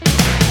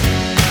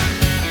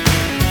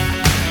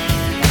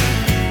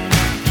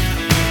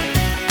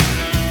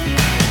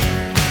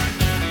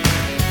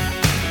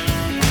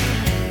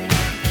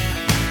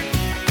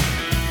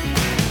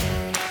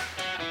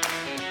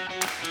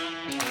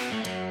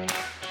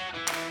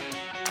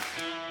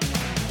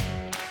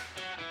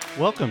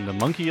Welcome to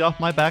Monkey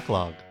Off My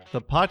Backlog,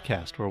 the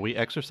podcast where we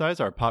exercise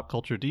our pop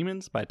culture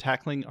demons by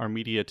tackling our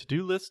media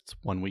to-do lists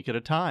 1 week at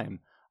a time.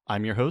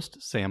 I'm your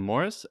host, Sam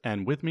Morris,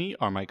 and with me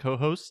are my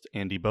co-hosts,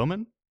 Andy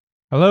Bowman.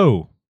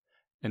 Hello.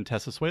 And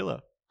Tessa Suela.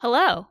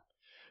 Hello.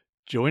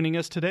 Joining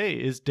us today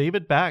is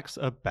David Bax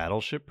of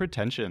Battleship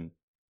Pretension.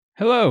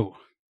 Hello.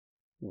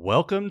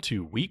 Welcome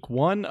to week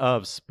 1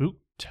 of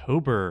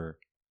Spooktober.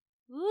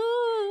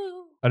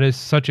 Woo! That is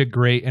such a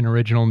great and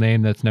original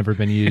name that's never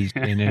been used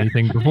in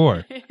anything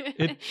before.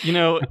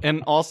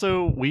 And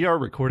also we are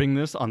recording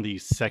this on the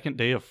second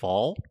day of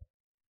fall.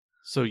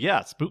 So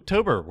yeah,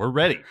 Spooktober, we're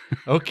ready.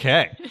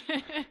 Okay.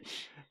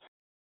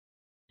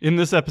 In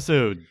this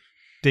episode,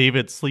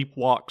 David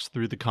sleepwalks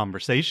through the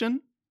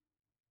conversation.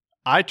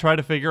 I try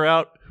to figure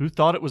out who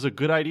thought it was a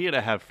good idea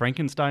to have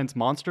Frankenstein's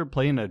monster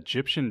play an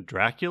Egyptian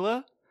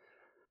Dracula.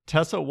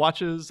 Tessa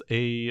watches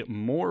a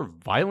more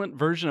violent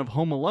version of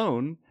Home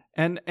Alone,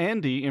 and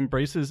Andy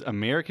embraces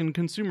American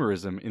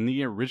consumerism in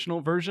the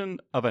original version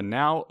of a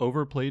now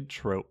overplayed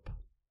trope.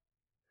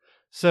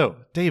 So,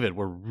 David,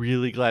 we're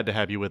really glad to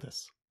have you with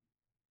us.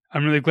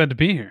 I'm really glad to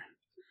be here.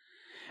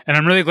 And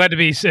I'm really glad to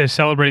be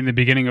celebrating the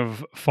beginning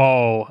of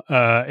fall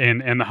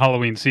and the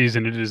Halloween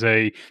season. It is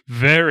a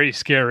very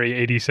scary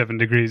 87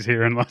 degrees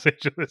here in Los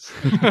Angeles.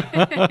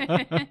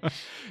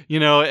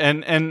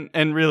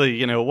 And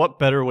really, what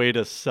better way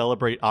to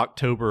celebrate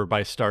October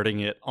by starting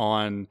it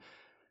on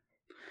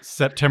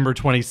September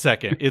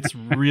 22nd? It's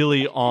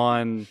really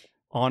on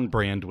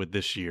brand with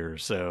this year.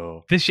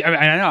 So this year,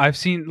 I know I've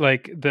seen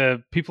like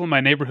the people in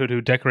my neighborhood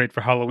who decorate for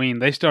Halloween.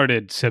 They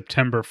started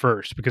September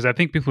 1st because I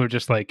think people are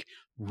just like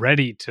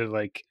ready to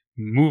like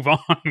move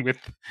on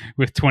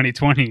with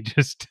 2020.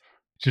 Just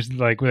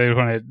like they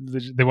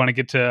want to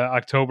get to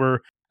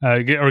October,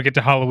 get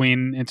to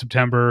Halloween in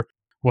September.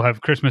 We'll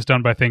have Christmas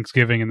done by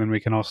Thanksgiving, and then we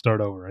can all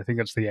start over. I think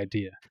that's the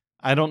idea.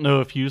 I don't know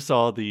if you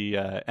saw the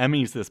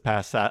Emmys this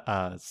past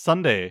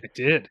Sunday. I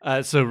did.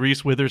 So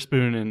Reese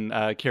Witherspoon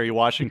and Kerry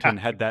Washington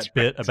had that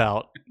bit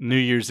about New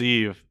Year's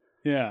Eve.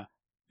 Yeah.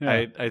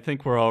 I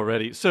think we're all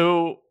ready.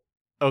 So,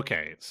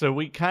 okay. So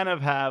we kind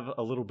of have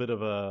a little bit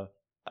of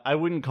I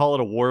wouldn't call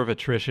it a war of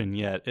attrition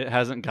yet. It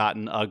hasn't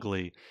gotten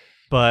ugly.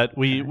 But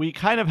we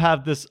kind of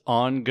have this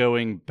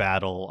ongoing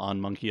battle on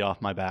Monkey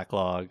Off My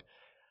Backlog.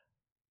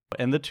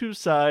 And the two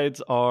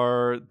sides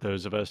are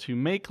those of us who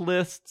make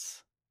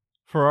lists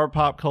for our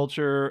pop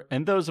culture,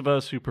 and those of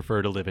us who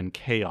prefer to live in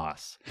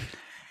chaos.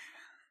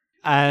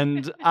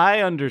 And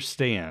I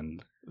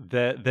understand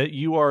that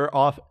you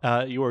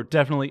are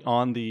definitely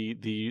on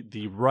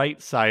the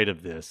right side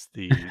of this,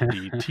 the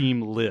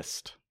team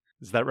list.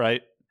 Is that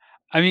right?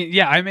 I mean,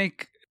 yeah, I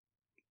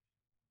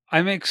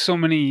make so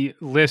many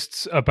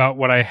lists about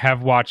what I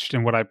have watched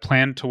and what I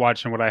plan to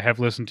watch and what I have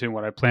listened to and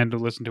what I plan to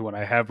listen to, what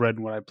I have read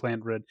and what I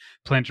plan to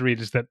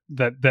read. Is that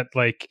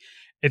like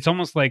it's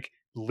almost like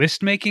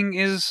list making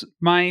is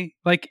my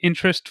like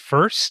interest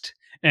first,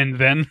 and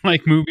then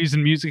like movies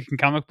and music and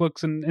comic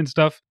books and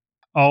stuff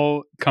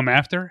all come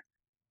after.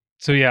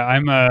 So yeah,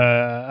 I'm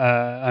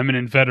an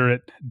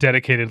inveterate,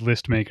 dedicated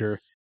list maker.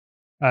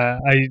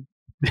 I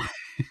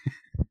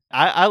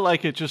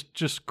like it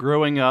just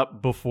growing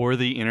up before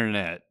the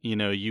internet.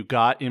 You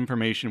got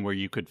information where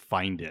you could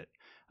find it.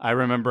 I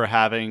remember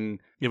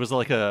it was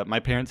like my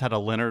parents had a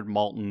Leonard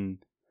Maltin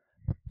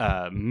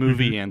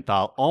movie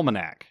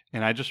almanac,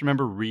 and I just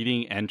remember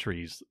reading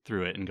entries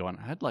through it and going,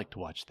 I'd like to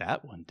watch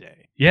that one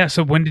day. Yeah,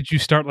 so when did you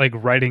start like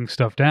writing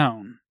stuff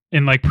down?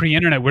 And like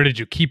pre-internet, where did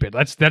you keep it?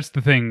 That's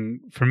the thing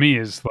for me,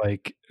 is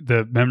like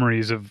the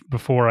memories of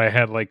before I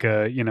had like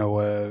a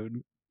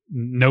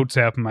notes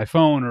app on my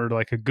phone or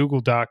like a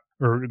Google Doc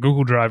or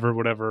Google Drive or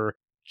whatever,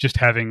 just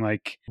having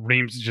like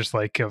reams just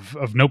like of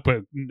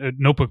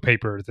notebook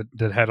paper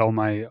that had all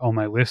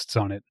my lists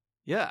on it.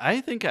 Yeah,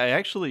 I think I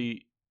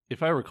actually,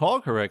 if I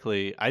recall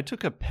correctly, I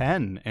took a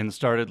pen and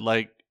started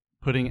like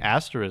putting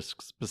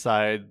asterisks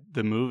beside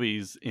the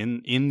movies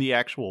in the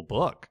actual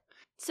book.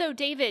 So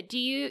David,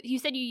 you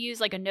said you use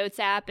like a notes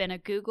app and a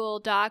Google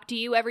Doc. Do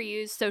you ever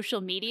use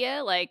social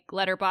media like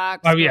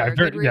Letterboxd or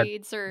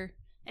Goodreads or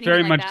anything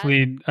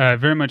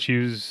very much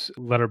use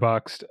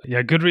Letterboxd.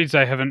 Yeah, Goodreads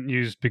I haven't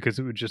used because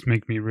it would just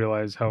make me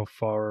realize how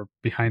far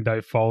behind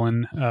I've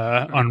fallen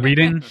on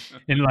reading.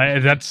 And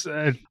like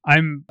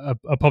I'm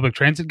a public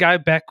transit guy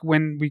back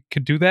when we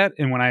could do that,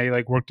 and when I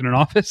like worked in an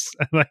office,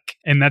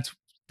 and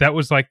that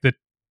was like the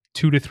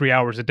 2 to 3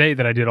 hours a day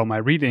that I did all my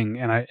reading,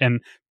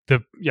 and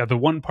the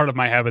one part of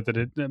my habit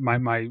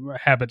my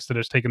habits that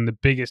has taken the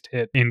biggest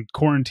hit in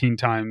quarantine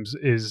times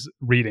is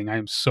reading. I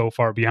am so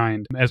far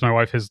behind. As my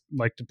wife has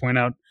liked to point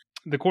out,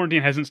 the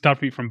quarantine hasn't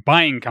stopped me from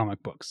buying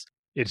comic books.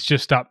 It's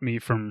just stopped me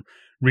from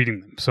reading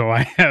them. So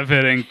I have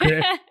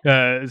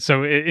it.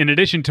 So in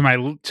addition to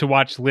my to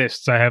watch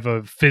lists, I have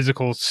a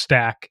physical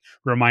stack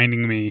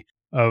reminding me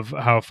of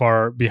how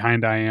far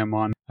behind I am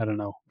on, I don't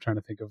know, I'm trying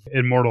to think of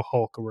Immortal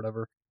Hulk or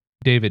whatever.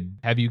 David,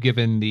 have you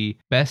given the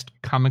best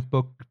comic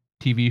book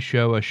TV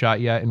show a shot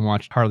yet and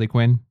watched Harley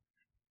Quinn?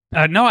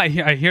 No, I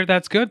hear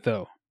that's good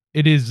though.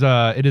 It is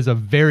a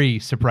very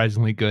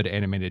surprisingly good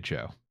animated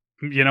show.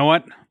 You know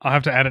what? I'll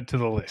have to add it to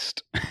the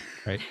list.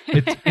 Right.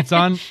 It's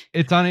on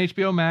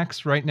HBO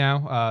Max right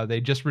now.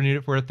 They just renewed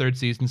it for a third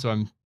season, so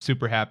I'm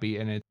super happy.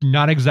 And it's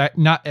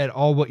not at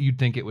all what you'd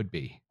think it would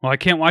be. Well, I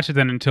can't watch it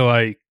then until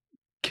I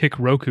kick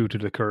Roku to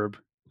the curb.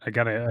 I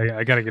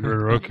gotta get rid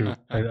of Roku.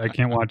 I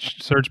can't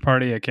watch Search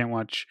Party. I can't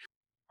watch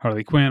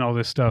Harley Quinn. All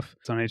this stuff.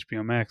 It's on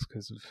HBO Max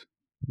because of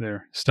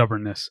their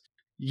stubbornness.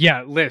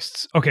 Yeah,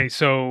 lists. Okay,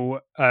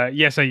 so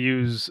yes, I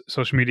use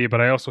social media,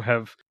 but I also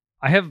have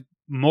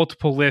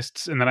multiple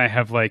lists, and then I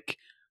have like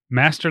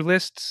master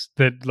lists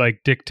that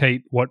like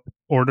dictate what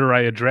order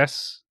I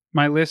address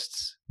my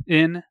lists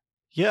in.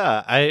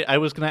 Yeah, I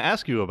was going to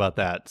ask you about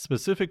that,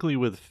 specifically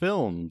with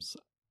films.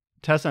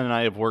 Tessa and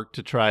I have worked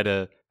to try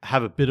to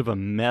have a bit of a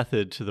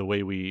method to the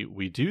way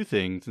we do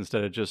things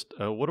instead of just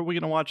what are we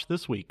going to watch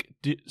this week?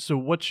 So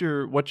what's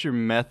your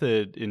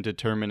method in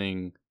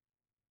determining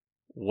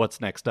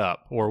what's next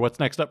up, or what's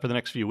next up for the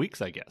next few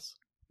weeks, I guess?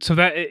 So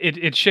that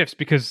it shifts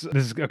because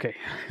this is okay.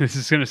 This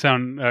is going to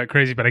sound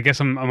crazy, but I guess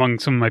I'm among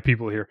some of my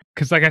people here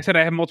because, like I said,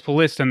 I have multiple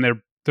lists and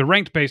they're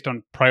ranked based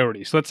on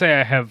priority. So let's say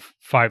I have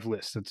 5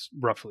 lists. That's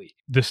roughly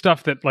the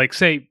stuff that, like,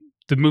 say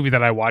the movie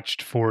that I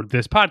watched for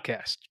this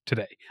podcast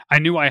today. I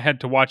knew I had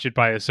to watch it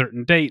by a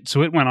certain date,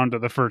 so it went onto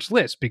the first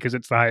list because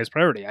it's the highest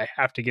priority. I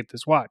have to get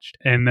this watched.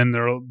 And then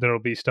there'll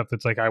be stuff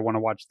that's like, I want to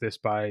watch this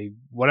by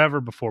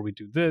whatever before we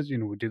do this. You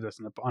know, we do this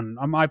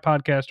on my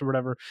podcast or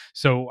whatever.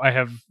 So I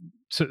have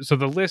so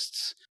the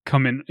lists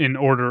come in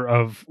order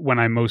of when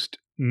I most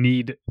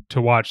need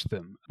to watch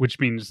them, which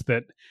means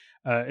that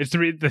it's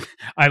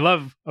I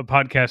love a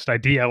podcast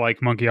idea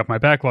like Monkey Off My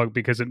Backlog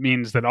because it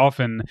means that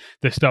often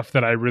the stuff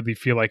that I really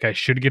feel like I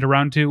should get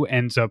around to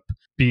ends up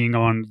being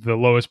on the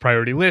lowest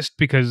priority list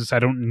because I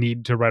don't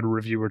need to write a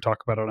review or talk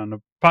about it on a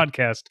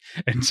podcast,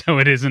 and so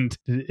it isn't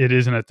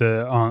at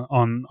the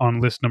on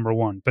list number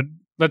 1. But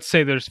let's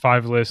say there's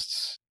 5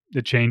 lists.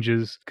 It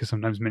changes because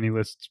sometimes mini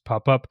lists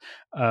pop up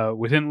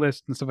within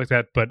lists and stuff like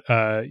that. But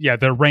yeah,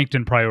 they're ranked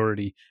in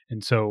priority.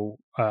 And so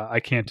I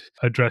can't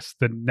address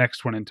the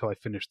next one until I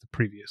finish the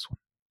previous one.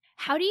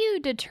 How do you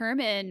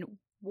determine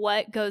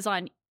what goes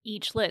on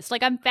each list?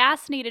 Like, I'm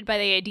fascinated by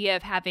the idea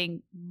of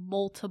having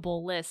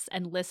multiple lists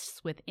and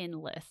lists within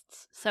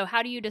lists. So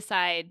how do you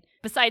decide,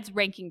 besides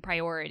ranking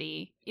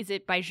priority, is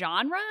it by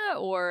genre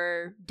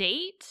or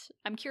date?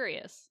 I'm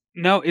curious.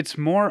 No, it's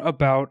more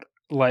about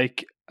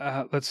like,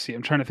 let's see.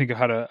 I'm trying to think of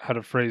how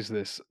to phrase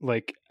this.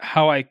 Like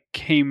how I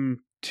came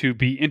to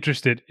be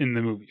interested in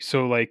the movie.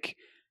 So like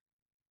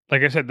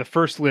I said, the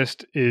first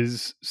list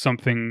is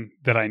something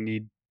that I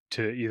need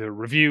to either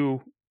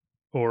review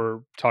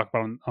or talk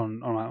about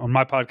on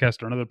my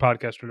podcast or another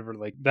podcast or whatever.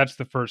 Like that's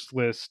the first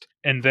list,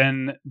 and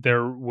then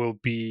there will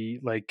be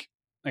like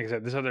I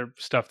said, this other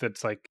stuff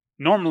that's like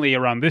normally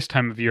around this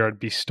time of year I'd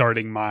be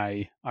starting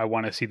my I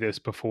want to see this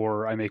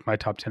before I make my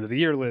top 10 of the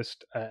year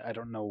list. I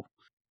don't know.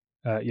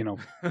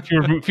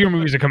 Fewer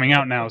movies are coming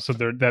out now, so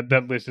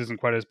that list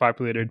isn't quite as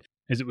populated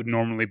as it would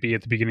normally be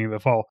at the beginning of the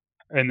fall.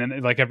 And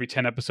then, like every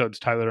 10 episodes,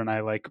 Tyler and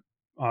I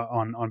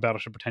on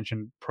Battleship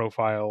Retention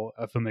profile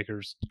a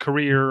filmmaker's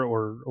career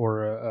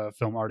or a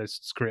film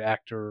artist's career,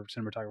 actor,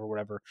 cinematographer,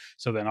 whatever.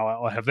 So then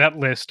I'll have that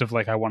list of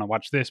like I want to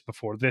watch this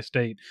before this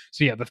date.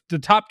 So yeah, the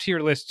top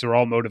tier lists are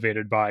all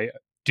motivated by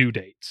due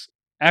dates.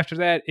 After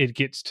that, it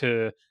gets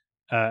to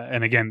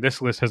and again,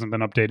 this list hasn't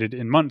been updated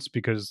in months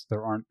because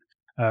there aren't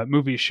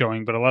movies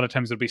showing, but a lot of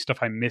times there'll be stuff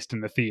I missed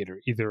in the theater,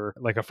 either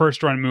like a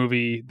first run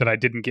movie that I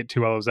didn't get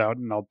to while I was out,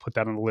 and I'll put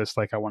that on the list.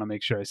 Like I want to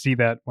make sure I see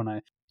that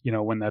when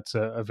that's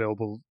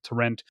available to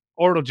rent,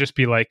 or it'll just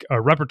be like a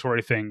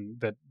repertory thing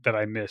that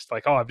I missed.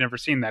 Like, oh, I've never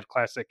seen that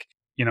classic,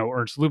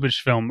 Ernst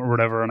Lubitsch film or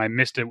whatever, and I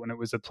missed it when it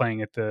was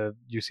playing at the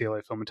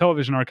UCLA Film and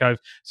Television Archive.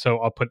 So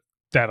I'll put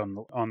that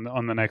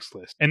on the next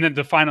list. And then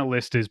the final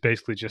list is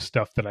basically just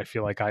stuff that I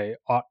feel like I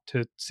ought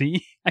to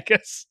see, I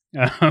guess.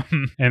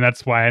 And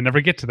that's why I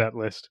never get to that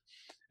list.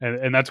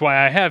 And that's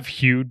why I have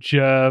huge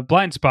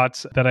blind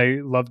spots that I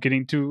love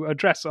getting to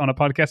address on a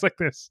podcast like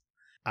this.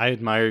 I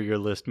admire your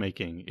list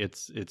making.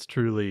 It's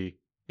truly,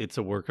 it's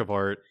a work of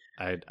art.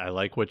 I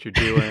like what you're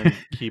doing.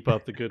 Keep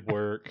up the good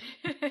work.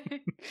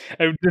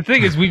 The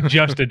thing is, we've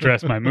just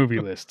addressed my movie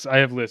lists. I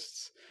have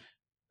lists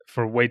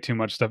for way too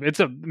much stuff.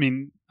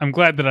 I'm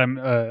glad that I'm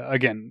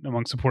again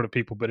among supportive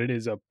people, but it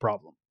is a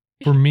problem.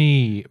 For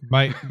me,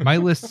 my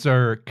lists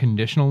are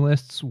conditional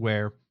lists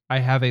where I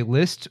have a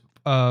list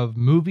of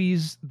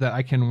movies that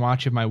I can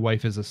watch if my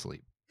wife is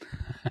asleep.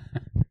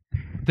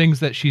 Things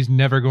that she's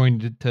never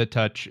going to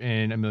touch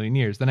in a million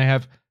years. Then I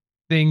have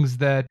things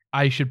that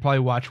I should probably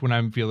watch when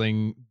I'm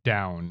feeling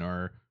down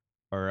or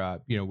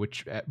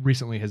which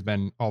recently has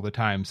been all the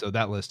time. So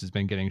that list has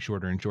been getting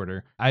shorter and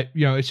shorter.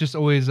 It's just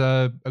always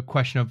a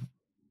question of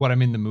what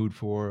I'm in the mood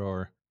for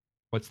or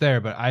what's there.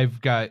 But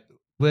I've got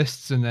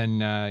lists and then,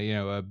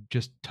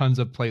 just tons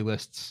of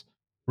playlists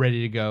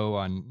ready to go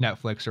on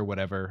Netflix or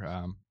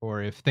whatever.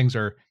 Or if things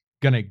are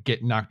going to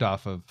get knocked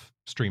off of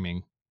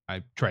streaming,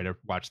 I try to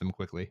watch them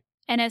quickly.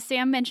 And as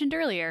Sam mentioned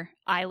earlier,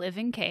 I live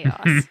in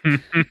chaos.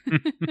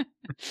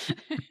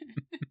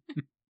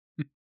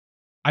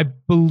 I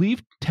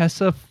believe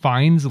Tessa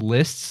finds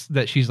lists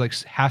that she's like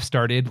half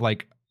started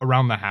like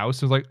around the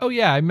house. It was like, oh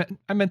yeah,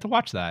 I meant to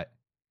watch that.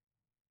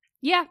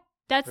 Yeah,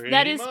 that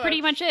is Pretty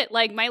pretty much. much it.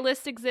 Like my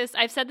list exists.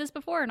 I've said this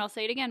before and I'll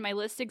say it again. My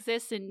list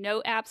exists in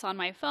note apps on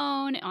my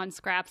phone, on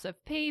scraps of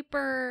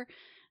paper.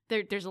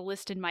 There's a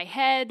list in my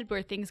head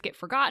where things get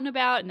forgotten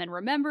about and then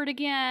remembered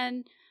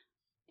again.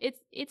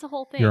 It's a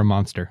whole thing. You're a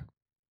monster.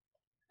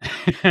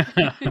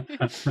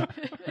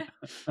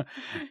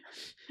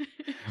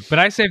 But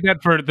I save that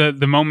for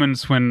the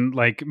moments when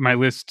like my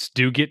lists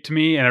do get to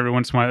me, and every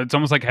once in a while, it's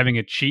almost like having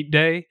a cheat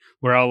day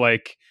where I'll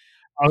like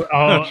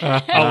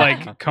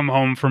come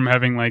home from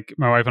having like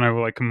my wife and I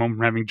will like come home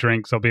from having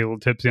drinks. I'll be a little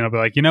tipsy, and I'll be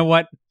like, you know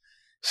what?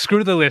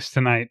 Screw the list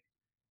tonight.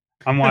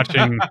 I'm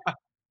watching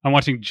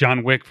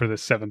John Wick for the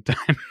 7th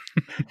time.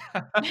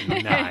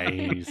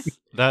 Nice.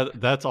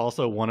 That's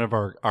also one of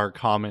our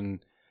common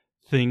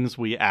things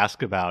we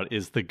ask about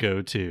is the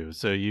go-to.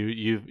 So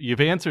you've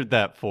answered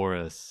that for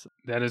us.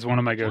 That is one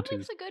of my John go-tos.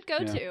 Wick's a good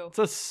go-to. It's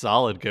a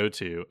solid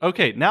go-to.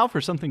 Okay, now for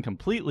something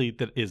completely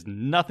that is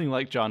nothing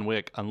like John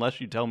Wick,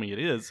 unless you tell me it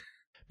is,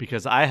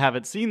 because I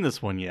haven't seen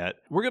this one yet.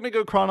 We're going to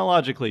go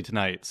chronologically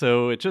tonight.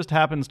 So it just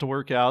happens to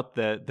work out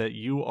that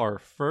you are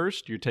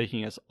first. You're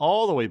taking us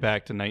all the way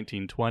back to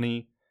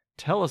 1920.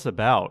 Tell us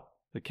about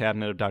The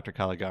Cabinet of Dr.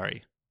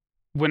 Caligari.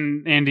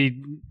 When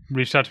Andy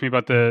reached out to me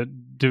about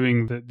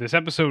doing this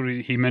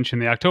episode, he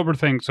mentioned the October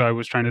thing. So I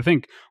was trying to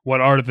think,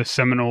 what are the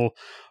seminal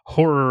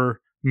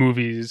horror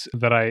movies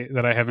that I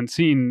haven't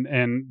seen?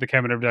 And The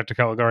Cabinet of Dr.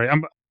 Caligari,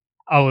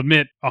 I'll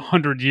admit,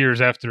 100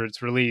 years after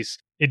its release,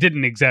 it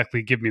didn't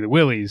exactly give me the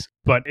willies,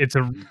 but it's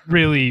a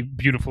really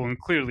beautiful and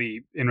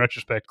clearly, in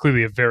retrospect,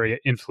 clearly a very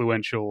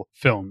influential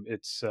film.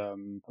 It's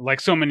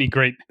like so many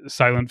great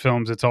silent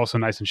films, it's also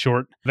nice and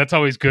short. That's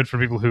always good for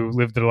people who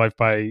live their life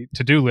by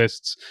to-do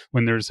lists.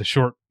 When there's a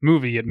short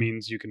movie, it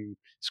means you can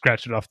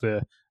scratch it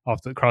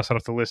cross it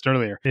off the list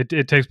earlier.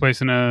 It takes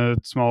place in a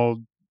small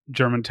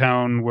German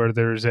town where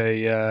there's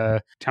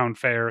a town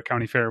fair,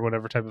 county fair,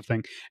 whatever type of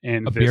thing,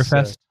 and A beer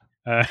fest.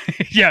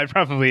 Yeah, it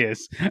probably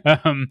is.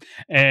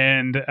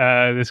 And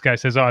this guy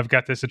says, "Oh, I've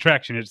got this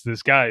attraction. It's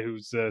this guy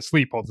who's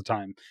asleep all the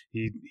time.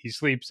 He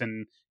sleeps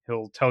and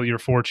he'll tell your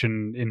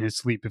fortune in his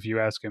sleep if you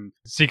ask him."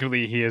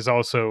 Secretly, he is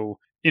also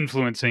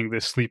influencing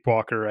this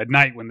sleepwalker at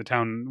night when the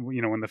town,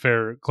 when the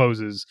fair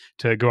closes,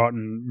 to go out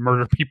and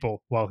murder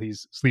people while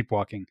he's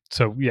sleepwalking.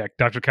 So yeah,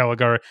 Dr.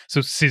 Caligari.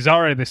 So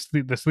Cesare,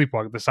 the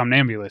sleepwalker, the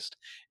somnambulist,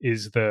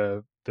 is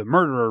the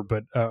murderer,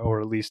 but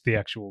or at least the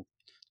actual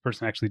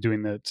person actually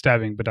doing the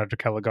stabbing, but Dr.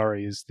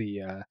 Caligari is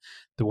the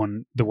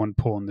one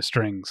pulling the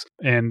strings.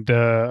 And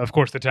of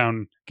course the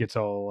town gets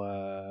all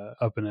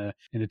up in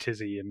a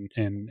tizzy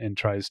and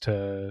tries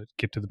to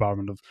get to the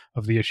bottom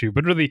of the issue.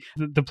 But really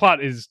the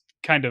plot is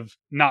kind of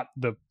not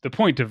the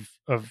point of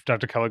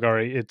Dr.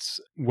 Caligari. It's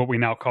what we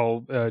now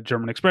call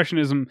German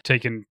expressionism,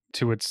 taken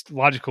to its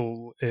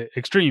logical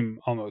extreme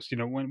almost.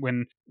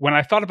 When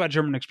I thought about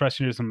German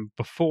expressionism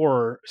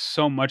before,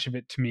 so much of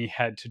it to me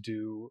had to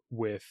do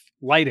with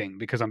lighting,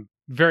 because I'm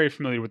very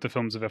familiar with the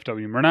films of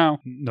F.W. Murnau,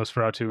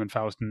 Nosferatu and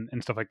Faust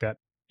and stuff like that.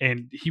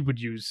 And he would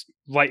use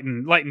light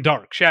and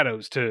dark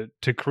shadows to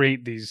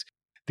create these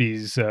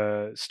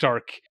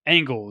stark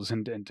angles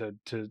and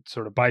to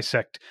sort of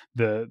bisect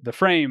the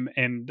frame.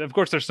 And of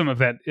course there's some of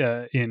that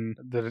in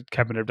the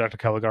Cabinet of Dr.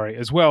 Caligari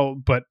as well,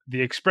 but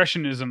the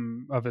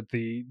expressionism of it,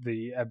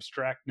 the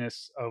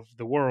abstractness of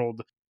the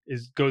world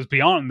goes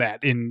beyond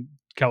that in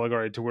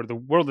Caligari, to where the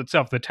world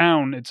itself, the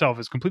town itself,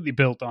 is completely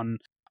built on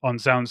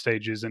sound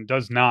stages and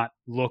does not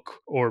look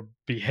or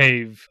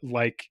behave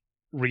like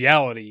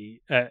reality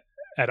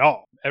at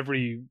all.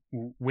 Every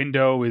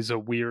window is a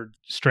weird,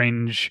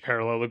 strange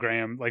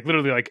parallelogram. Like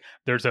literally, like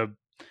there's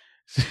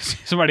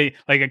somebody,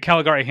 like a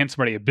Caligari hands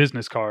somebody a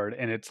business card,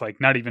 and it's like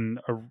not even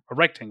a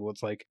rectangle.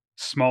 It's like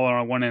smaller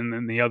on one end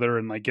than the other,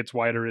 and like gets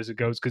wider as it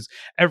goes, because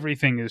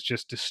everything is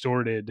just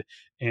distorted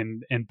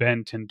and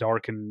bent and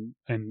dark and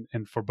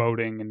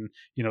foreboding, and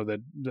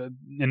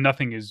and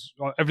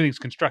everything's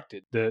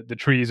constructed. The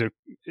trees are,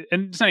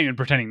 and it's not even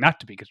pretending not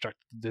to be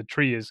constructed. The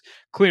tree is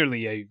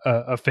clearly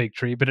a fake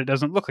tree, but it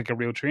doesn't look like a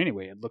real tree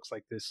anyway. It looks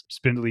like this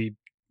spindly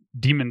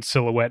demon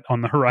silhouette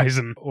on the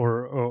horizon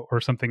or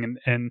something,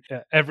 and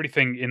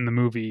everything in the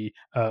movie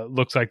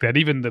looks like that.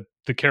 Even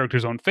the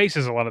characters' own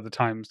faces, a lot of the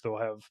times they'll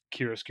have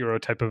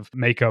chiaroscuro type of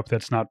makeup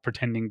that's not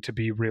pretending to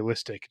be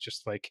realistic,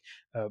 just like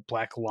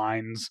black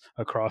lines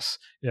across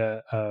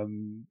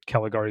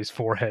Caligari's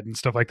forehead and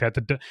stuff like that.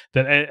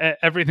 That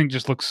everything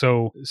just looks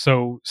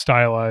so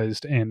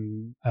stylized.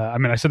 And I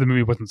mean, I said the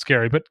movie wasn't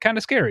scary, but kind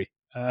of scary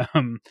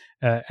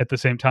at the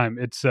same time.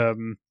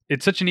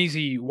 It's such an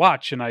easy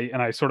watch, and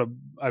I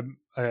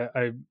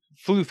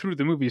flew through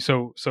the movie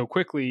so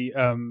quickly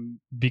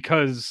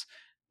because,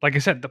 like I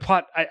said, the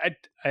plot,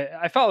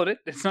 I followed it.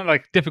 It's not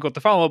like difficult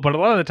to follow, but a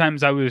lot of the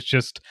times I was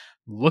just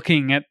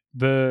looking at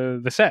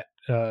the set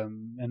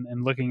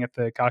and looking at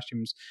the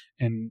costumes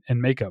and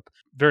makeup.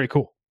 Very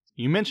cool.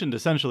 You mentioned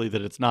essentially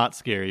that it's not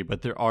scary,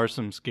 but there are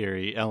some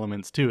scary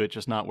elements to it,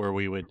 just not where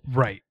we would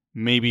right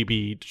maybe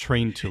be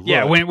trained to look.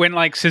 Yeah, when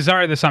like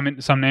Cesare the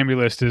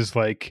somnambulist is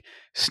like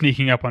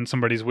sneaking up on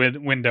somebody's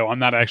window, I'm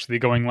not actually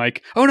going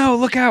like, "Oh no,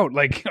 look out!"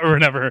 like or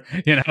whatever.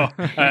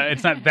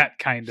 It's not that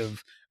kind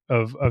of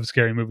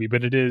scary movie,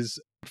 but it is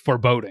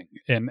foreboding,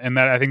 and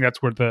that I think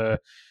that's where the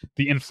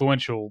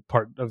influential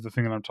part of the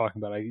thing that I'm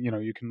talking about.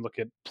 You can look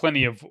at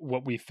plenty of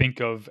what we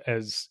think of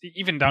as,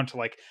 even down to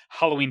like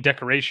Halloween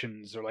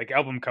decorations or like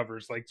album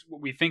covers, like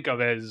what we think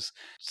of as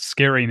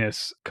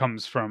scariness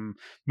comes from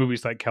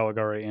movies like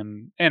Caligari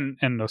and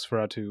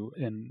Nosferatu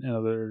and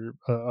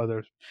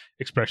other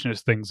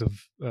expressionist things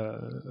of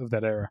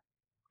that era.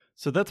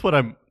 So that's what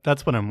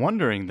I'm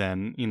wondering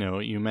then.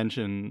 You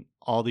mentioned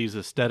all these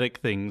aesthetic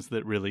things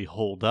that really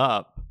hold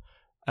up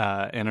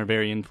and are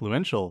very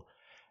influential.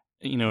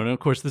 And of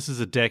course this is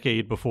a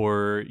decade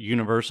before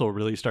Universal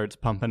really starts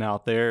pumping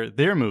out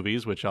their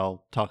movies, which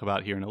I'll talk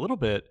about here in a little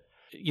bit.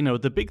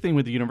 The big thing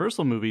with the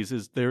Universal movies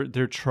is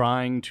they're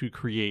trying to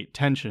create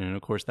tension, and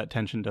of course that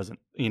tension doesn't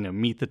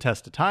meet the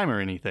test of time or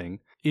anything.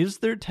 Is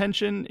there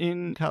tension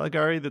in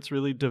Caligari that's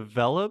really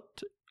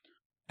developed?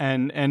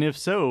 And if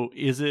so,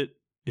 is it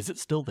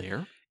still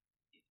there?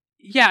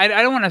 Yeah, I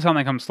don't want to sound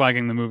like I'm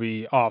slagging the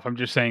movie off. I'm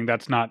just saying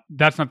that's not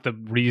the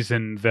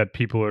reason that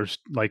people are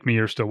like me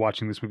are still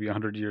watching this movie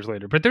 100 years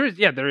later. But there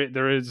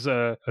is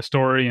a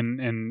story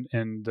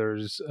and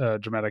there's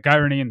dramatic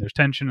irony and there's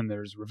tension and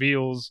there's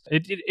reveals.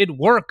 It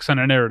works on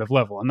a narrative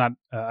level. I'm not.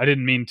 I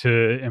didn't mean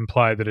to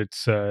imply that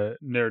it's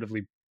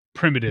narratively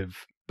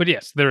primitive. But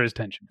yes, there is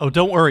tension. Oh,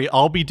 don't worry.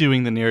 I'll be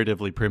doing the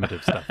narratively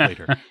primitive stuff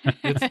later.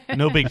 It's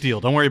no big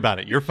deal. Don't worry about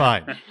it. You're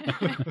fine.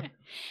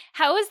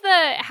 How is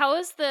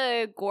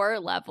the gore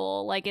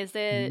level? Like, is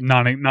it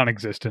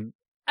non-existent?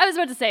 I was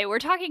about to say, we're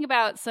talking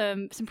about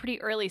some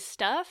pretty early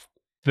stuff.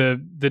 The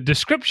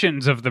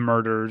descriptions of the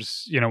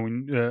murders,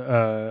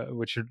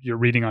 which you're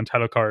reading on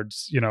title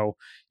cards,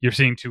 you're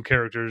seeing two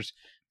characters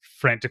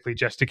frantically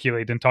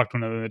gesticulate and talk to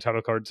one another. The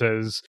title card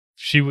says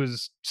she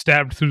was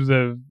stabbed through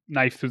the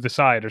knife through the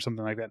side or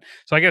something like that.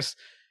 So I guess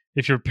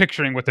if you're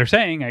picturing what they're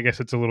saying, I guess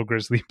it's a little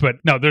grisly, but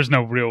no, there's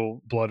no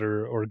real blood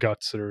or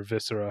guts or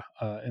viscera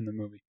in the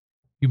movie.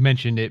 You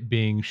mentioned it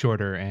being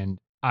shorter, and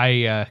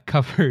I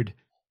covered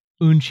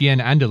Un Chien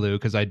Andalou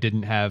because I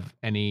didn't have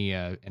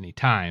any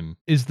time.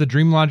 Is the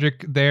dream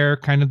logic there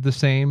kind of the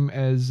same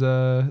as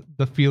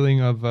the feeling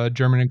of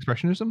German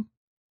expressionism?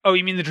 Oh,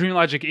 you mean the dream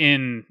logic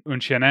in Un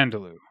Chien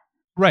Andalou?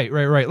 Right.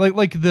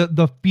 Like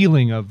the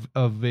feeling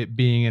of it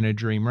being in a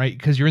dream, right?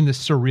 Because you're in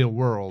this surreal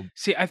world.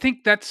 See, I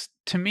think that's,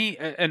 to me,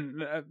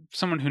 and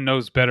someone who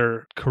knows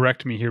better,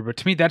 correct me here, but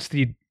to me, that's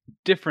the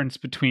difference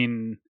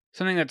between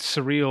something that's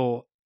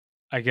surreal,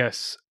 I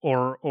guess,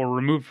 or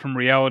removed from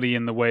reality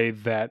in the way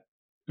that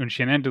Un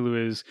Chien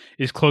Andalou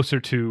is closer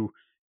to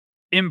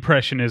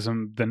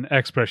impressionism than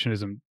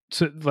expressionism.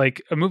 So,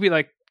 like, a movie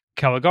like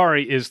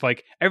Caligari is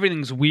like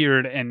everything's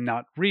weird and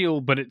not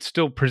real, but it's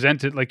still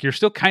presented like you're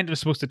still kind of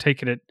supposed to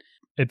take it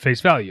at face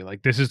value.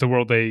 Like, this is the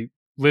world they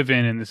live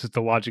in and this is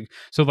the logic.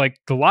 So like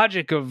the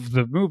logic of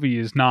the movie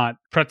is not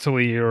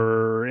pretzely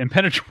or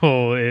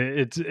impenetrable.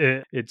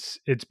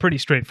 It's pretty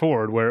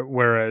straightforward.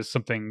 Whereas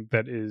something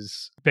that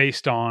is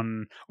based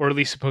on, or at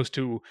least supposed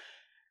to,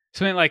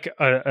 something like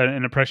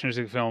an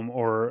impressionistic film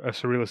or a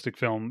surrealistic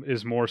film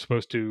is more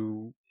supposed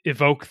to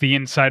evoke the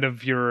inside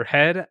of your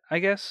head, I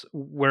guess.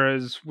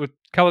 Whereas with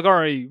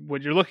Caligari,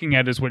 what you're looking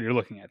at is what you're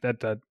looking at.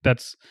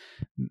 That's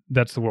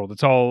the world.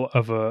 It's all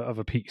of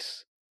a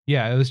piece.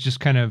 Yeah, I was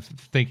just kind of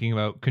thinking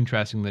about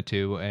contrasting the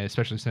two,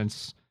 especially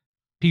since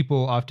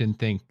people often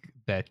think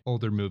that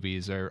older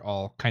movies are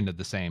all kind of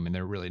the same, and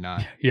they're really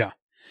not. Yeah.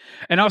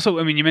 And also,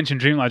 I mean, you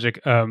mentioned dream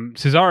logic.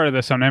 Cesare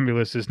the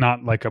somnambulist is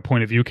not like a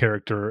point of view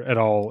character at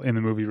all in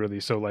the movie, really.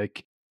 So,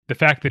 like, the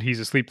fact that he's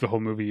asleep the whole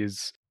movie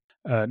is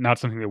not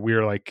something that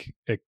we're like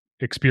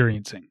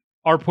experiencing.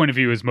 Our point of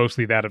view is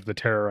mostly that of the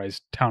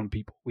terrorized town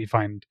people. We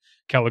find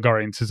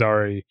Caligari and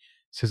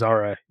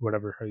Cesare,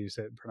 whatever how you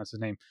pronounce his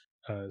name,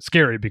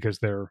 scary because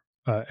they're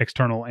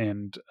external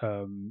and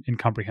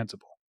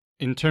incomprehensible.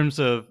 In terms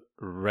of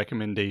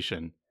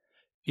recommendation,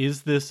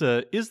 is this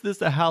a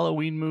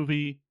Halloween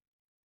movie?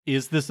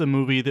 Is this a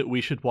movie that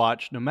we should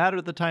watch no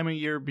matter the time of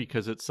year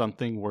because it's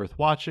something worth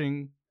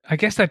watching? I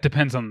guess that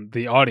depends on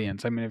the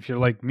audience. I mean, if you're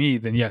like me,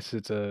 then yes,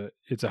 it's a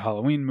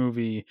Halloween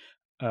movie.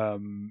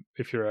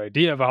 If your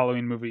idea of a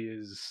Halloween movie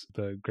is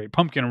The Great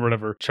Pumpkin or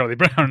whatever, Charlie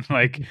Brown,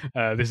 like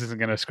this isn't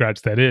going to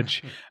scratch that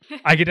itch.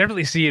 I could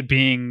definitely see it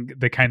being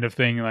the kind of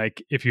thing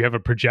like if you have a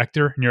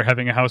projector and you're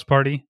having a house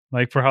party,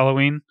 like for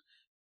Halloween.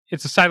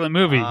 It's a silent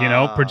movie,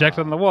 project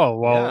on the wall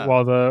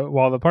while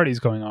the party's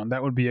going on.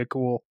 That would be a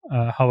cool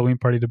Halloween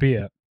party to be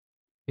at.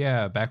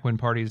 Yeah, back when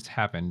parties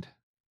happened.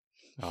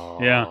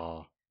 Oh. Yeah.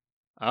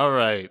 All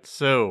right,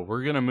 so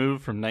we're going to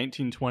move from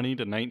 1920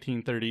 to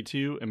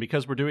 1932, and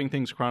because we're doing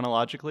things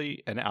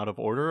chronologically and out of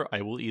order,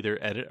 I will either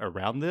edit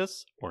around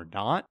this or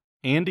not.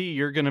 Andy,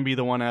 you're going to be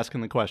the one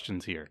asking the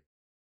questions here.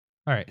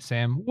 All right,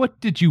 Sam, what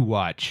did you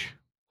watch?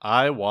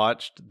 I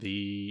watched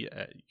the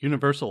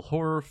Universal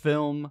horror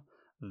film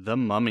The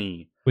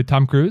Mummy. With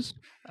Tom Cruise?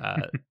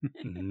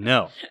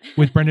 No.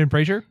 With Brendan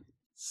Fraser?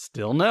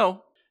 Still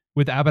no.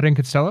 With Abbott and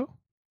Costello?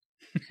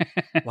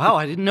 Wow,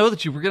 I didn't know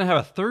that you were going to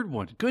have a third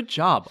one. Good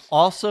job.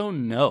 Also,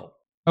 no.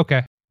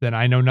 Okay, then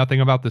I know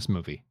nothing about this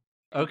movie.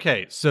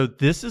 Okay, so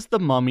this is the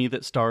mummy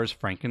that stars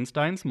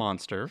Frankenstein's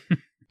monster,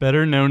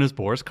 better known as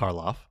Boris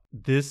Karloff.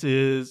 This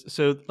is,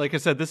 so like I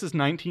said, this is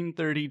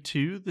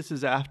 1932. This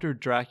is after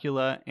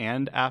Dracula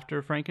and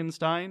after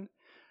Frankenstein.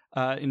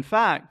 In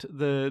fact,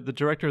 the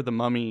director of The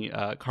Mummy,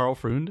 Karl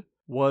Freund,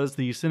 was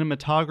the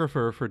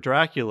cinematographer for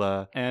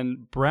Dracula,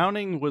 and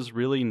Browning was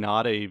really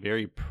not a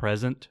very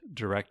present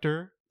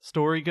director,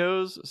 story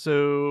goes.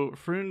 So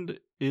Freund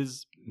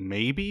is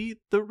maybe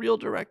the real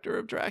director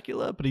of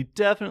Dracula, but he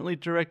definitely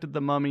directed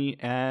The Mummy,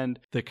 and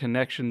the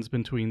connections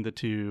between the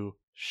two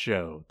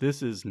show.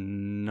 This is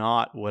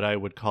not what I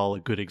would call a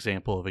good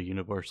example of a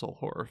Universal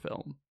horror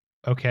film.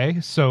 Okay,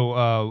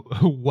 so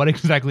what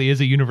exactly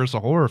is a Universal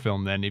horror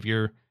film then? If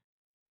you're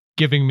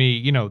giving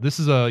me, this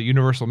is a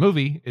Universal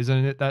movie,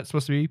 isn't it that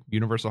supposed to be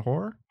Universal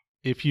horror?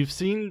 If you've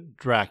seen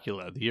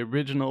Dracula, the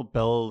original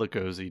Bela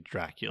Lugosi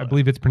Dracula. I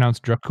believe it's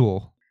pronounced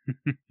Dracul.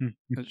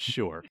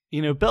 Sure.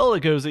 Bela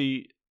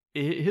Lugosi,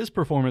 his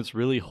performance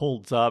really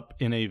holds up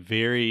in a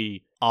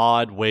very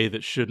odd way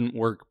that shouldn't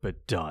work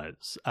but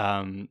does.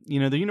 The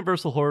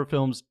Universal horror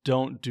films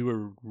don't do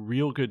a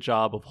real good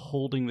job of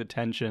holding the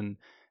tension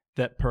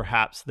that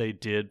perhaps they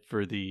did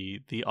for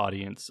the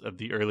audience of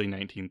the early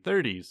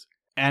 1930s.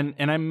 And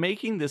I'm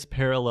making this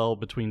parallel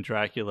between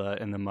Dracula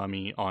and The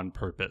Mummy on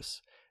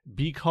purpose,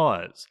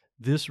 because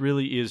this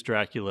really is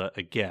Dracula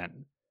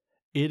again.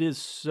 It is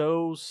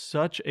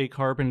such a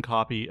carbon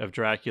copy of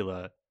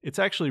Dracula. It's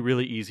actually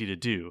really easy to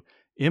do.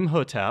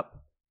 Imhotep,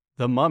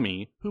 the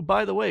mummy, who,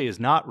 by the way, is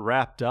not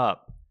wrapped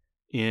up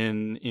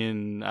in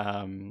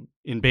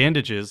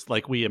bandages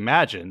like we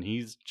imagine.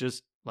 He's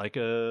just like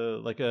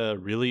a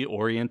really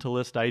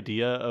Orientalist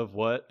idea of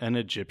what an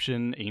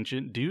Egyptian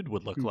ancient dude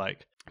would look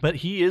like. But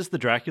he is the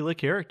Dracula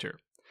character.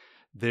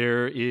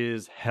 There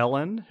is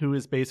Helen, who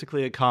is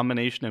basically a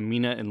combination of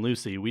Mina and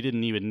Lucy. We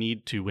didn't even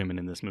need two women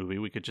in this movie.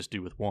 We could just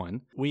do with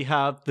one. We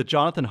have the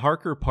Jonathan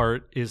Harker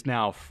part is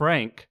now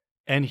Frank.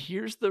 And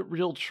here's the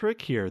real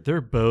trick here.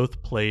 They're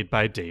both played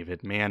by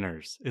David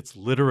Manners. It's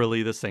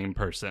literally the same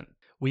person.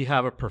 We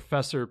have a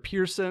Professor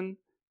Pearson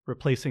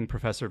replacing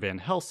Professor Van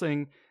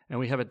Helsing, and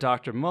we have a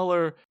Dr.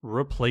 Muller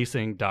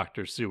replacing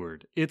Dr.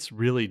 Seward. It's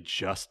really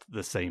just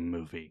the same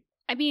movie.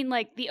 I mean,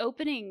 like, the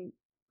opening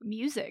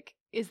music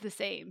is the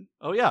same.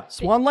 Oh, yeah.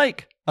 Swan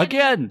Lake.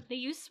 Again. They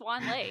use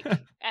Swan Lake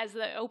as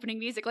the opening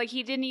music. Like,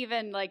 he didn't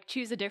even,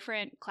 choose a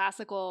different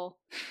classical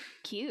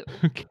cue.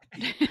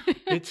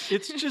 It's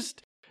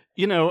just...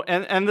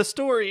 and the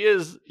story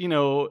is,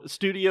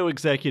 studio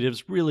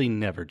executives really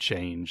never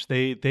change.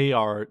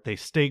 They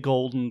stay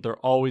golden. They're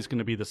always going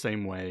to be the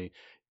same way.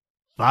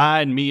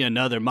 Find me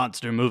another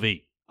monster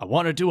movie. I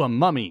want to do a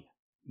mummy.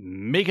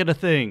 Make it a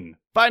thing.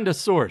 Find a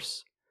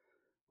source.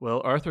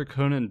 Well, Arthur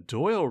Conan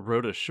Doyle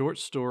wrote a short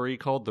story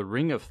called The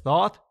Ring of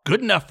Thoth.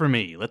 Good enough for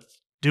me.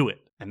 Let's do it.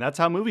 And that's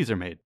how movies are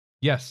made.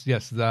 Yes.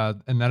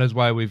 And that is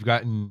why we've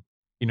gotten,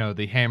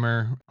 the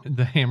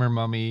Hammer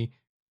Mummy,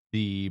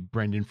 the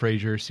Brendan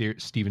Fraser,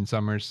 Stephen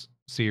Sommers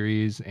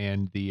series,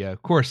 and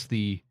of course,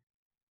 the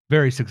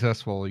very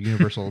successful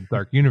Universal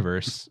Dark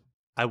Universe.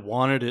 I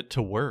wanted it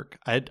to work.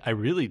 I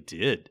really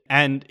did.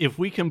 And if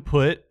we can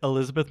put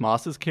Elizabeth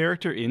Moss's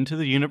character into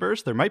the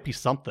universe, there might be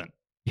something.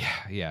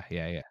 Yeah.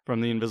 From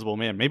The Invisible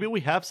Man. Maybe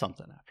we have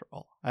something after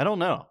all. I don't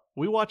know.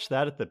 We watched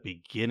that at the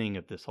beginning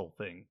of this whole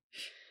thing.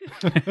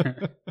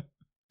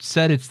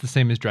 Said it's the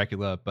same as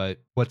Dracula, but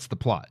what's the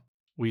plot?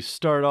 We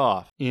start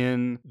off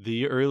in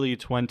the early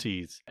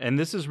 20s, and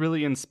this is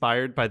really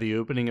inspired by the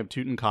opening of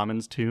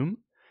Tutankhamun's tomb.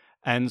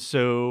 And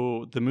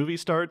so the movie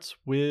starts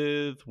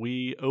with,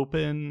 we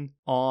open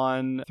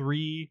on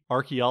 3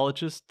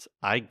 archaeologists,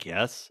 I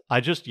guess.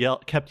 I just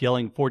kept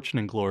yelling fortune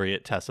and glory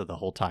at Tessa the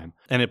whole time,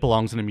 and it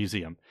belongs in a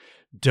museum.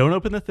 Don't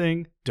open the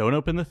thing, don't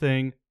open the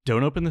thing,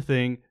 don't open the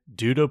thing.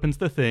 Dude opens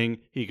the thing,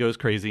 he goes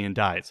crazy and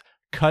dies.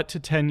 Cut to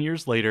 10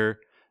 years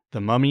later,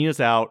 the mummy is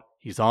out,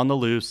 he's on the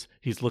loose,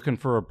 he's looking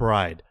for a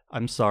bride.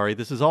 I'm sorry,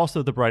 this is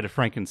also the Bride of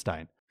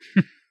Frankenstein.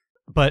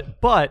 But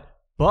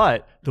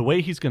the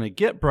way he's going to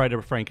get Bride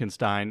of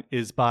Frankenstein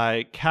is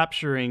by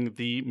capturing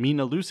the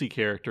Mina Lucy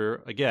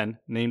character, again,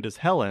 named as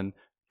Helen,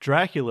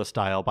 Dracula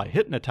style, by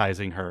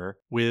hypnotizing her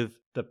with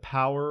the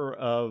power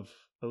of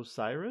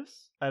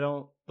Osiris?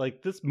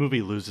 This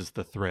movie loses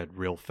the thread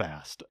real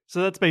fast.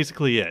 So that's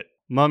basically it.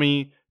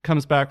 Mummy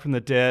comes back from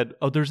the dead.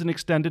 Oh, there's an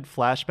extended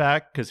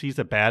flashback because he's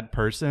a bad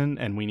person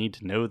and we need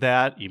to know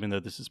that, even though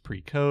this is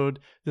pre-code.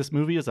 This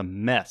movie is a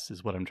mess,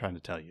 is what I'm trying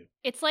to tell you.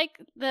 It's like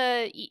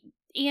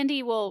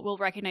Andy will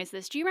recognize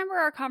this. Do you remember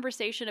our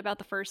conversation about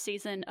the first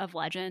season of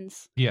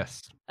Legends?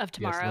 Yes. Of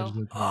Tomorrow? Yes,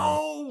 Legends of Tomorrow.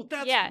 Oh,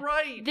 that's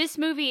right. This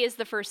movie is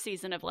the first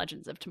season of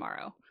Legends of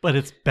Tomorrow. But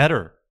it's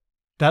better.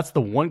 That's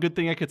the one good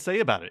thing I could say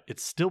about it.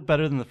 It's still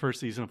better than the first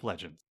season of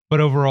Legends. But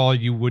overall,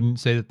 you wouldn't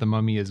say that The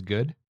Mummy is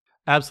good?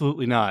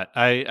 Absolutely not.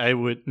 I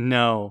would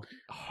no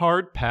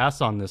hard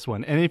pass on this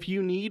one. And if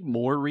you need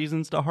more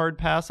reasons to hard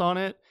pass on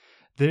it,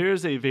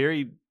 there's a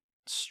very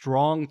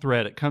strong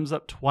thread. It comes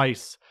up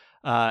twice.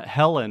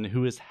 Helen,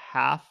 who is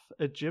half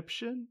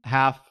Egyptian,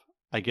 half,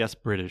 I guess,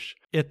 British.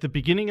 At the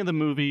beginning of the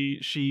movie,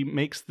 she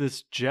makes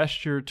this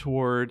gesture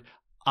toward,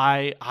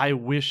 I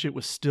wish it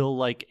was still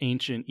like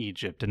ancient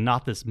Egypt and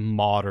not this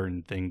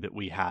modern thing that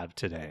we have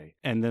today.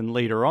 And then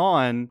later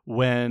on,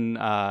 when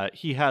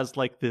he has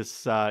like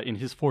this, in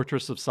his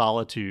Fortress of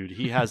Solitude,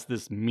 he has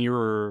this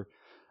mirror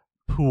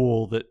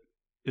pool that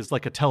is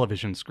like a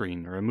television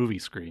screen or a movie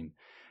screen.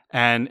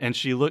 And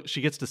she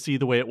gets to see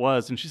the way it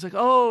was, and she's like,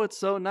 "Oh, it's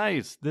so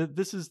nice.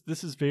 This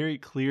is very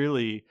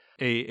clearly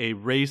a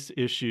race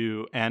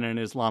issue and an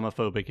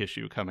Islamophobic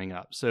issue coming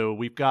up." So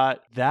we've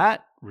got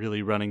that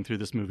really running through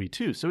this movie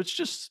too. So it's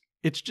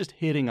just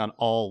hitting on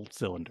all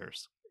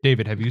cylinders.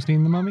 David, have you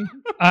seen The Mummy?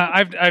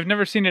 I've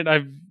never seen it.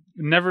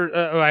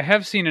 I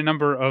have seen a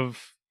number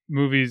of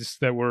movies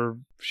that were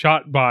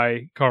shot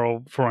by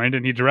Karl Freund,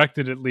 and he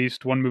directed at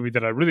least one movie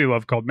that I really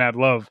love called Mad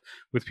Love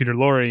with Peter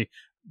Lorre.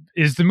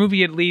 Is the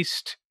movie at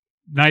least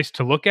nice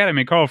to look at? I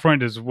mean, Karl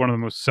Freund is one of the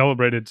most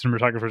celebrated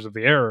cinematographers of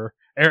the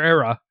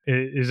era.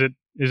 Is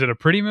it a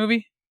pretty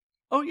movie?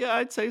 Oh yeah,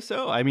 I'd say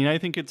so. I mean, I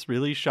think it's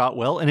really shot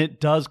well, and it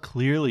does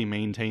clearly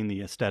maintain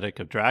the aesthetic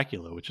of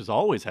Dracula, which has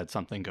always had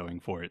something going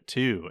for it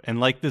too. And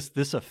like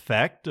this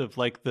effect of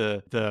like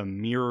the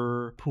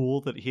mirror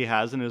pool that he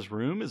has in his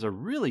room is a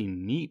really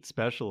neat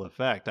special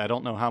effect. I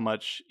don't know how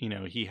much,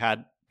 he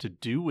had to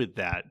do with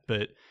that,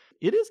 but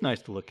it is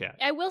nice to look at.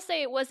 I will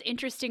say it was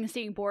interesting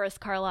seeing Boris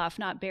Karloff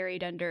not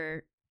buried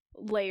under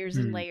layers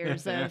and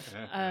layers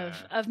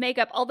of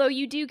makeup. Although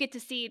you do get to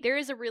see, there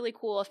is a really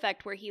cool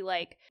effect where he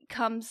like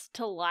comes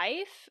to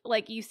life.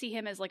 Like you see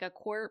him as like a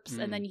corpse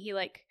and then he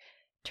like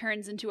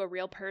turns into a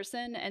real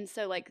person. And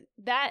so like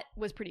that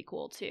was pretty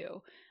cool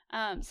too.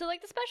 So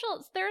like the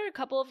specials, there are a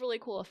couple of really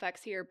cool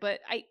effects here,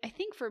 but I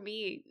think for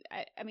me,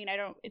 I mean,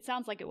 it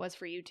sounds like it was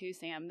for you too,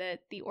 Sam,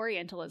 that the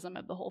Orientalism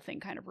of the whole thing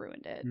kind of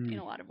ruined it in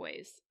a lot of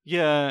ways.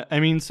 Yeah,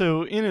 I mean,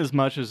 so in as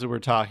much as we're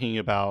talking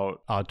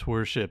about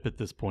auteurship at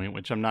this point,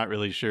 which I'm not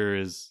really sure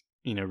is,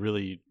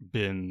 really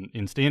been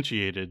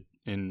instantiated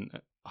in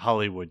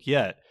Hollywood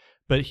yet,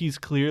 but he's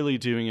clearly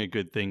doing a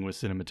good thing with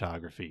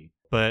cinematography.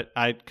 But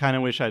I kind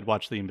of wish I'd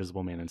watched The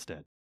Invisible Man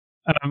instead.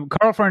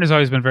 Karl Freund has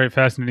always been very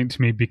fascinating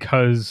to me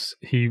because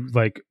he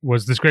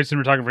was this great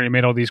cinematographer.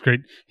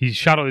 He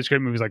shot all these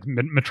great movies like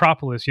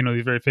Metropolis,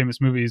 these very famous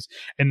movies.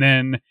 And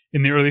then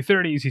in the early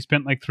 30s, he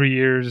spent like 3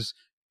 years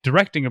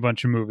directing a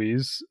bunch of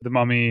movies, The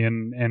Mummy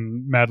and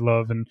Mad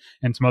Love and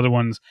some other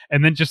ones.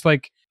 And then just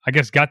I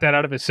guess got that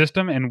out of his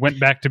system and went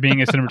back to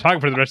being a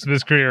cinematographer the rest of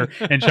his career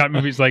and shot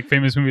movies like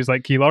famous movies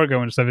like Key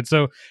Largo and stuff.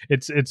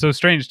 It's so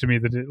strange to me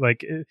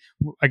that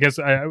I guess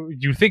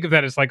you think of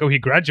that as he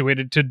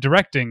graduated to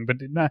directing, but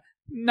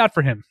not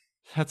for him.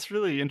 That's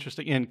really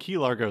interesting. And Key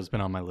Largo has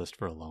been on my list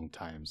for a long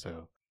time.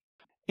 So,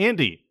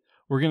 Andy,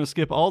 we're going to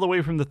skip all the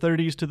way from the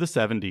 30s to the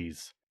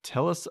 70s.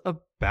 Tell us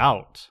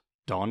about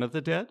Dawn of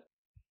the Dead.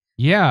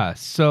 Yeah,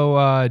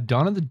 so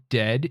Dawn of the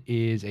Dead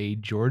is a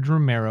George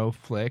Romero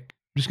flick.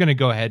 I'm just going to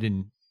go ahead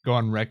and go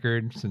on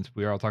record since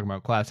we are all talking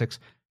about classics.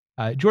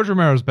 George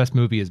Romero's best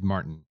movie is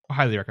Martin. I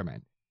highly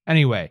recommend.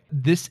 Anyway,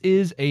 this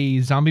is a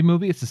zombie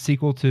movie. It's a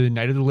sequel to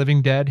Night of the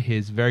Living Dead,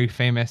 his very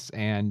famous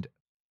and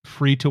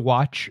free to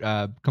watch,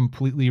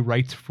 completely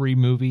rights-free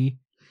movie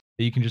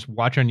that you can just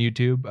watch on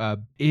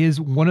YouTube. Is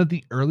one of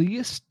the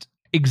earliest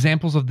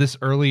examples of this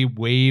early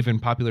wave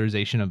and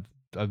popularization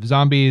of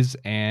zombies,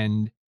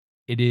 and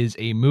it is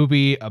a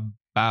movie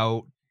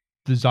about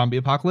the zombie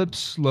apocalypse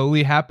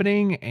slowly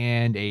happening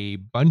and a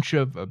bunch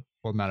of,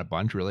 well, not a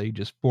bunch really,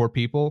 just 4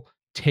 people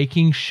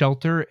taking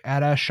shelter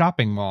at a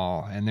shopping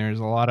mall. And there's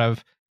a lot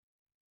of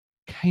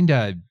kind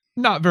of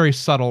not very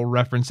subtle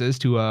references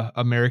to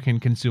American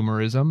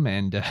consumerism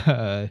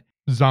and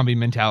zombie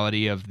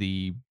mentality of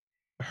the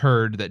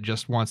herd that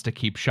just wants to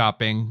keep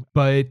shopping.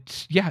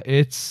 But yeah,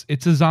 it's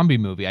a zombie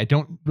movie. I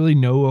don't really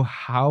know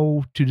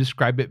how to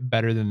describe it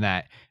better than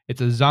that. It's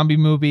a zombie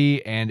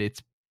movie and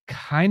it's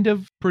kind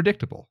of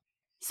predictable.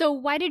 So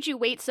why did you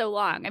wait so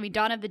long? I mean,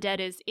 Dawn of the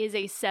Dead is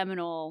a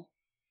seminal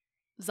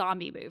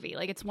zombie movie.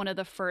 Like it's one of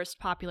the first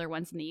popular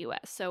ones in the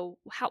US. So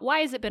why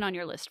has it been on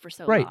your list for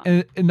so long?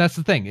 Right. And that's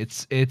the thing.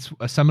 It's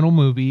a seminal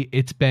movie.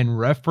 It's been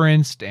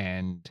referenced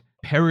and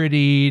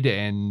parodied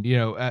and,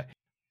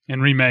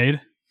 and remade.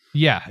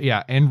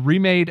 Yeah. And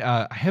remade.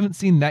 I haven't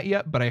seen that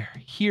yet, but I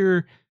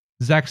hear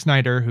Zack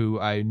Snyder, who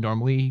I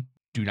normally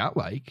do not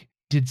like,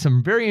 did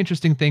some very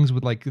interesting things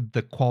with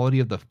the quality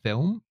of the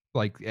film,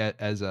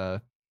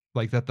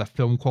 that the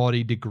film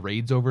quality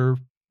degrades over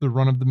the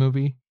run of the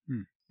movie.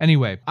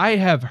 Anyway, I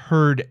have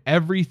heard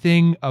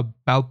everything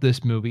about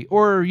this movie,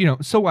 or,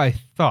 so I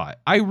thought.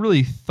 I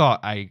really thought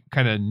I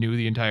kind of knew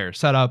the entire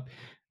setup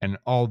and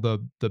all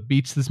the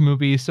beats this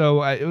movie,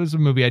 so it was a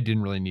movie I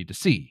didn't really need to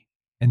see.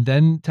 And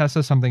then,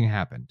 Tessa, something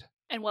happened.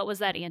 And what was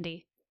that,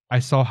 Andy? I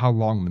saw how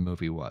long the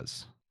movie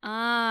was.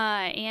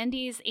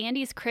 Andy's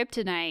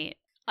kryptonite.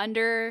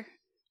 Under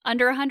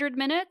Under 100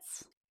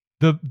 minutes?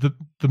 The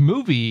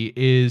movie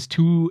is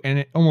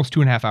almost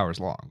 2.5 hours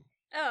long.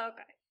 Oh,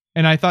 okay.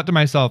 And I thought to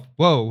myself,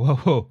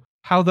 whoa,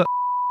 how the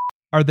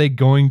are they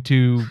going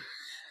to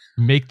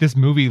make this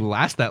movie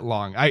last that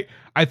long? I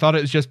thought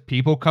it was just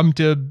people come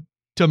to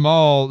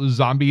mall,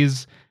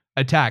 zombies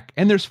attack,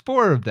 and there's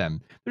 4 of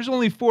them. There's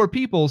only 4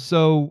 people,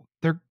 so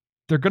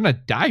they're gonna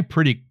die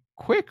pretty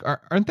quick,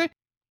 aren't they?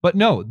 But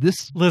no,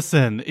 this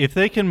Listen, if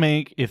they can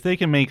make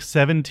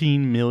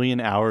 17 million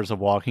hours of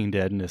Walking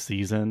Dead in a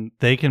season,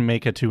 they can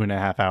make a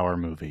 2.5 hour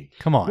movie.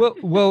 Come on.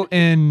 well,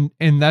 and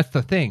that's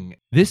the thing.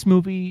 This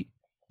movie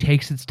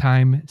takes its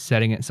time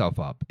setting itself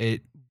up.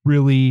 It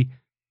really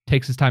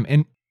takes its time.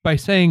 And by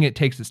saying it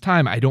takes its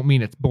time, I don't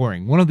mean it's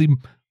boring. One of the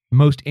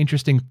most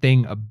interesting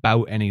thing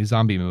about any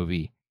zombie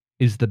movie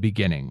is the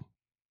beginning,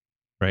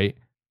 right?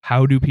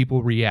 How do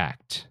people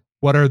react?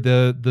 What are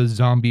the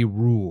zombie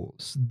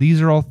rules?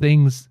 These are all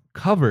things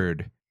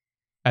covered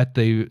at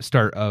the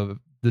start of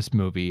this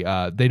movie.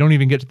 They don't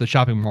even get to the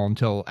shopping mall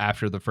until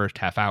after the first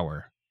half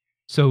hour.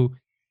 So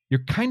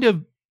you're kind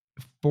of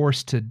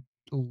forced to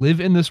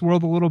live in this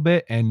world a little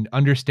bit and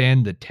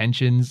understand the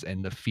tensions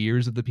and the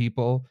fears of the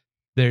people.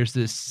 There's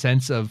this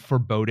sense of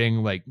foreboding,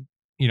 like,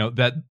 you know,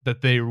 that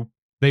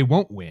they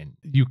won't win.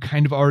 You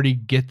kind of already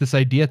get this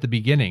idea at the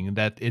beginning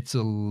that it's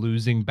a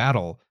losing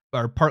battle,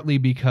 or partly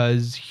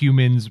because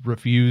humans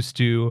refuse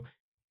to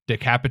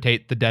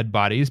decapitate the dead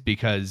bodies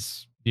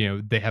because, you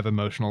know, they have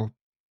emotional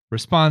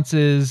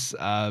responses.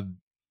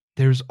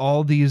 There's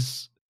all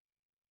these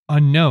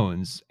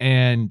unknowns,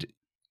 and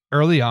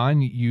early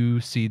on,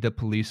 you see the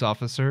police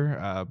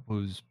officer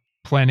who's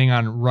planning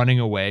on running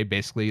away.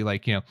 Basically,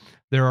 like, you know,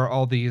 there are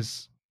all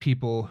these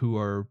people who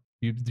are,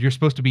 you're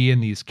supposed to be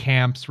in these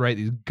camps, right?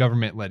 These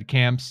government-led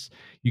camps.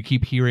 You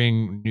keep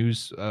hearing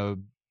news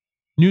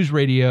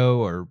radio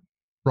or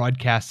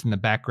broadcasts in the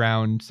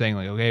background saying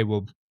like, okay,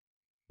 well,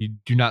 you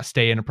do not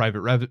stay in a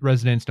private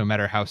residence, no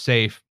matter how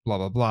safe, blah,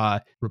 blah, blah.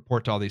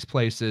 Report to all these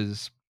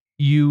places.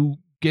 You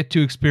get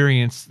to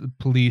experience the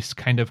police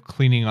kind of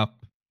cleaning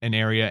up an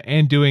area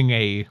and doing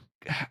it's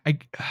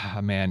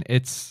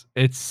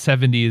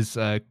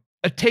 70s,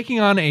 taking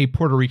on a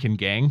Puerto Rican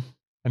gang.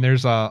 And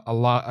there's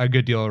a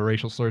good deal of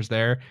racial slurs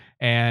there.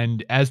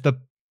 And as the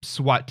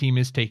SWAT team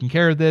is taking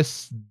care of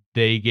this,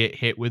 they get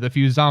hit with a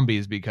few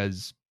zombies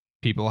because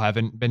people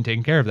haven't been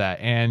taking care of that.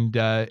 And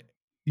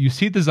you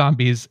see the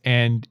zombies,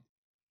 and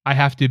I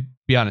have to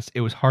be honest,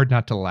 it was hard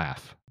not to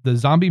laugh. The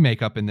zombie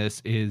makeup in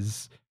this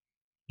is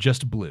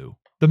just blue.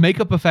 The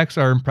makeup effects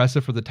are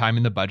impressive for the time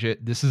and the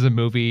budget. This is a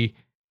movie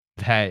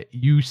that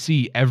you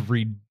see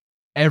every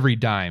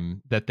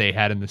dime that they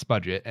had in this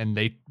budget, and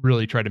they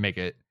really try to make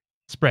it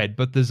spread.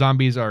 But the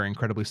zombies are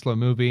incredibly slow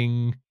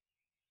moving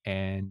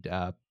and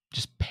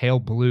just pale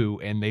blue,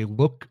 and they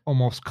look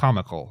almost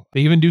comical. They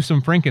even do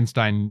some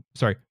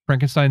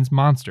Frankenstein's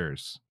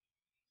monsters,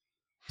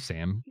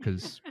 Sam,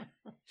 because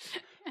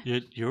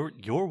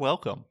you're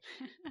welcome.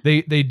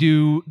 They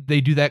do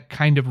that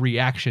kind of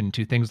reaction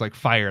to things like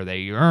fire.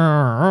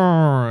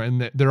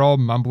 And they're all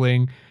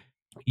mumbling.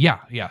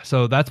 Yeah.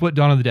 So that's what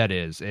Dawn of the Dead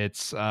is.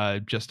 It's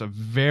just a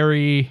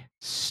very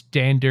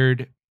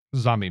standard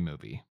zombie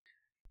movie.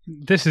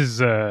 This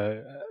is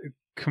a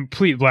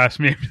complete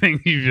blasphemy.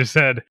 Everything you just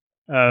said.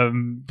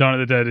 Dawn of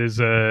the Dead is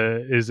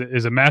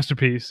a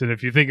masterpiece, and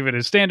if you think of it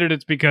as standard,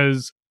 it's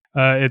because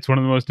it's one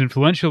of the most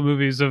influential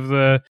movies of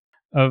the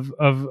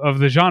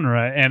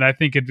genre, and I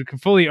think it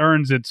fully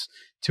earns its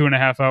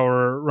 2.5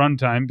 hour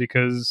runtime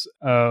because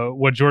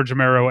what George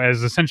Romero,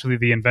 as essentially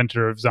the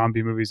inventor of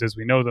zombie movies as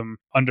we know them,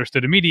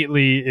 understood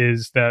immediately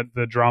is that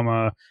the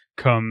drama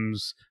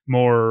comes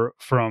more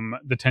from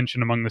the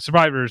tension among the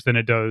survivors than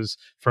it does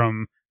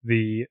from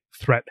the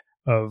threat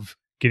of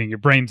getting your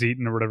brains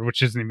eaten or whatever,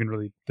 which isn't even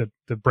really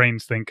the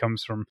brains thing,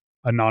 comes from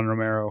a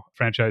non-Romero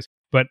franchise.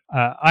 But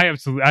I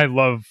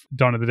love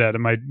Dawn of the Dead,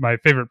 and my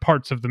favorite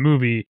parts of the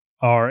movie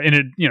are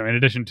in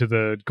addition to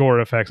the gore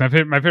effects. My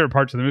favorite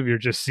parts of the movie are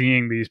just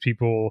seeing these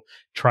people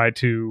try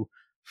to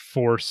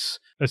force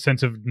a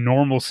sense of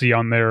normalcy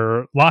on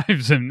their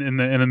lives in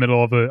the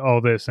middle of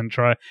all this, and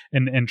try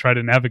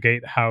to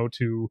navigate how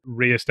to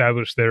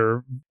reestablish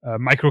their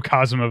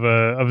microcosm of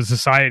a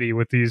society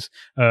with these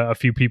a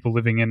few people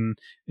living in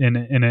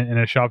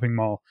a shopping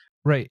mall.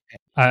 Right.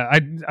 I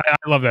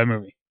love that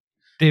movie,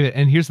 David.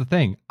 And here's the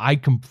thing: I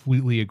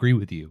completely agree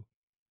with you.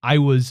 I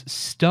was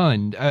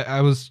stunned.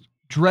 I was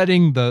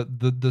dreading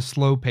the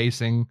slow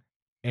pacing,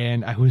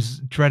 and I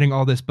was dreading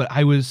all this, but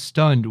I was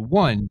stunned.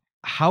 One,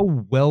 how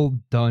well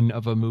done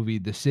of a movie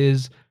this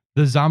is.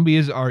 The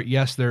zombies are,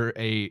 yes, they're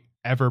a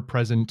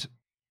ever-present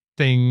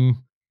thing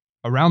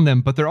around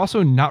them, but they're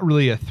also not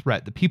really a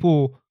threat. The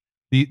people,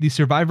 the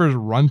survivors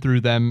run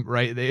through them,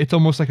 right? It's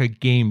almost like a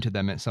game to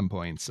them at some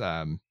points.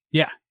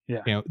 Yeah.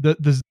 You know,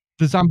 the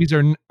zombies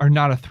are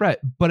not a threat,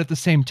 but at the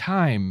same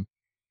time,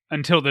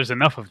 until there's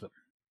enough of them.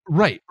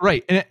 Right.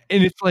 And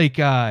it's like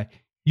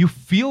you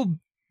feel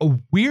a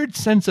weird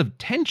sense of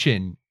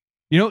tension.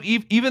 You know,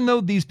 even though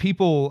these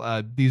people,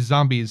 these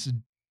zombies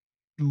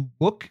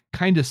look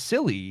kind of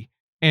silly,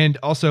 And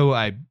also,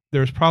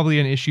 there's probably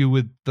an issue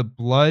with the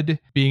blood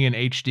being in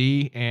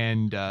HD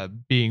and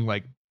being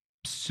like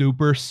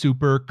super,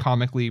 super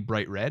comically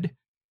bright red.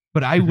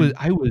 But I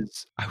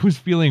was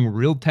feeling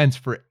real tense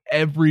for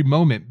every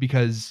moment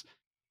because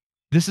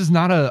this is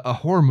not a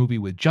horror movie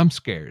with jump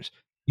scares.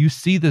 You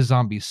see the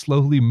zombies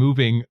slowly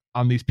moving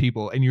on these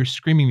people, and you're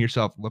screaming to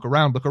yourself, "Look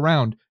around, look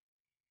around!"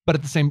 But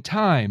at the same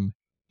time,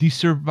 the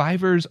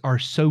survivors are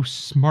so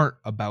smart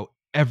about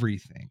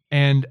everything.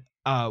 And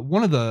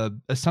one of the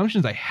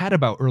assumptions I had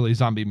about early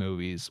zombie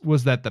movies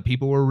was that the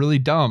people were really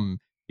dumb,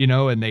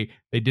 and they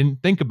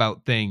didn't think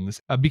about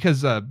things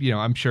because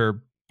I'm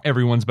sure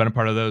everyone's been a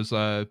part of those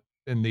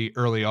in the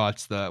early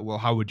aughts.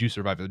 How would you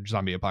survive a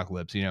zombie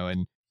apocalypse?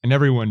 And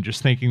everyone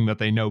just thinking that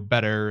they know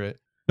better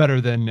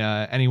than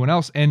anyone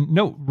else. And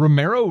no,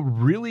 Romero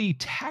really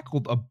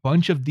tackled a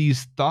bunch of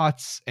these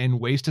thoughts and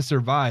ways to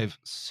survive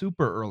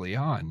super early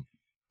on.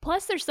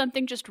 Plus, there's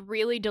something just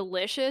really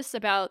delicious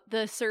about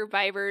the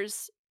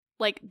survivors,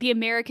 like the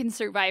American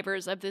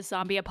survivors of the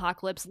zombie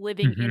apocalypse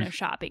living in a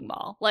shopping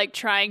mall, like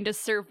trying to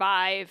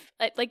survive.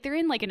 Like they're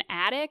in like an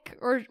attic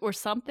or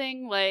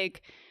something,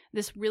 like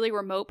this really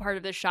remote part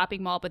of the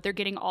shopping mall, but they're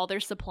getting all their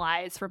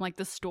supplies from like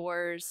the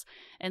stores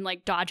and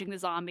like dodging the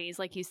zombies,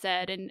 like you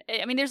said. And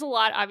I mean, there's a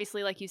lot,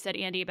 obviously, like you said,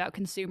 Andy, about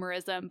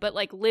consumerism, but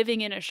like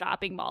living in a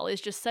shopping mall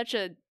is just such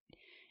an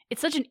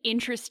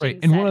interesting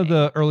And one of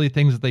the early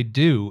things that they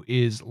do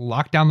is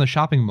lock down the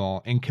shopping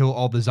mall and kill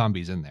all the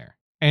zombies in there.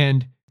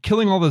 And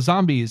killing all the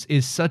zombies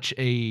is such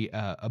a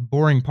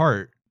boring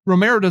part.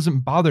 Romero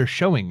doesn't bother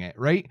showing it,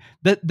 right?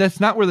 That's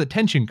not where the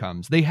tension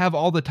comes. They have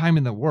all the time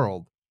in the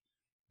world.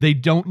 They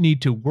don't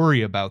need to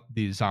worry about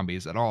these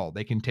zombies at all.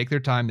 They can take their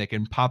time. They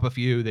can pop a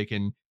few. They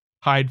can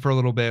hide for a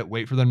little bit,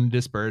 wait for them to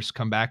disperse,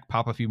 come back,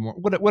 pop a few more,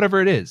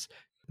 whatever it is.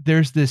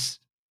 There's this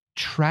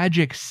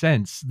tragic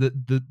sense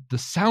that the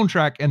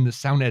soundtrack and the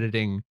sound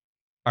editing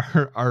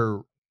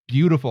are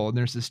beautiful. And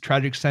there's this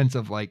tragic sense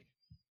of like,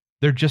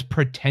 they're just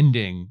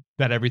pretending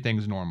that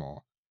everything's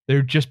normal.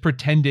 They're just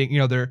pretending,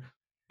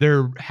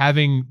 they're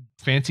having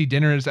fancy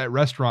dinners at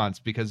restaurants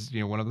because,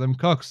 one of them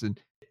cooks. And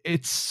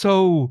it's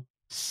so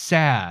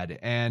sad.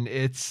 And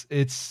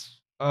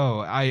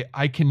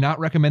I cannot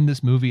recommend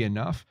this movie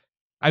enough.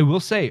 I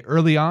will say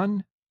early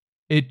on,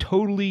 it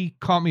totally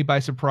caught me by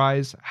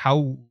surprise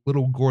how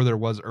little gore there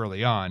was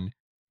early on.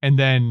 And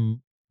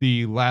then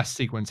the last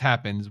sequence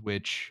happens,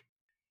 which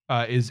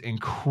is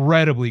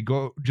incredibly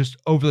just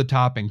over the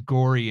top and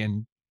gory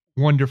and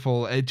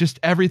wonderful. Just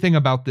everything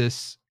about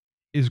this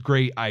is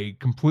great. I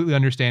completely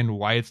understand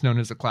why it's known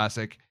as a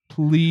classic.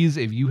 Please,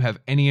 if you have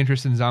any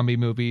interest in zombie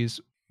movies,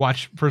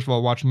 watch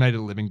Night of the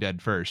Living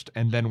Dead first,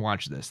 and then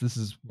watch this. This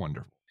is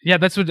wonderful. Yeah,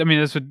 that's what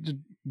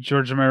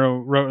George Romero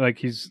wrote. Like,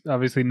 he's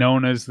obviously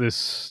known as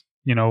this,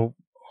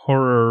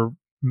 horror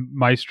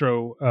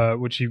maestro,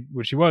 which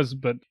he was,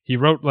 but he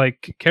wrote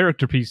like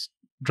character piece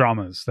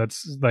dramas.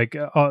 That's like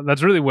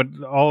that's really what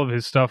all of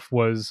his stuff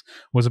was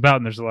about.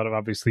 And there's a lot of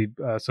obviously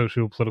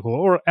socio-political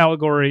or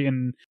allegory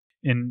in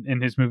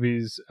his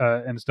movies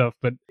and stuff.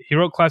 But he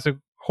wrote classic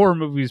horror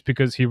movies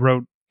because he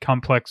wrote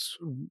complex,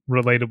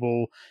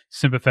 relatable,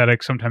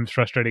 sympathetic, sometimes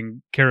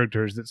frustrating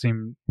characters that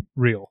seem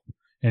real.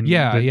 And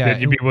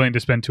that you'd be willing to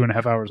spend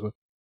 2.5 hours with.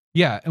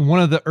 Yeah, and one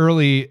of the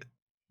early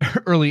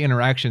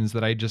interactions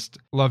that I just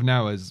love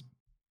now is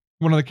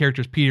one of the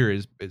characters, Peter,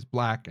 is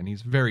black and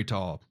he's very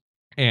tall.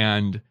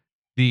 And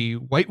the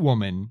white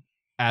woman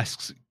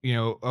asks,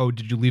 "Oh,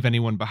 did you leave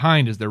anyone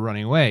behind as they're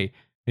running away?"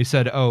 He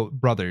said, "Oh,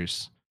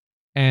 brothers."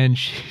 And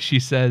she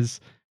says,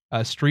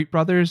 "Street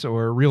brothers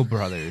or real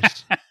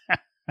brothers?"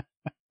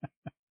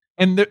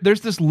 And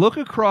there's this look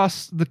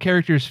across the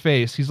character's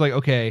face. He's like,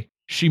 "Okay,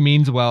 she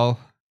means well.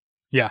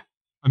 Yeah,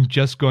 I'm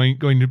just going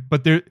to,"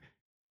 but there,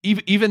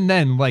 even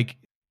then, like,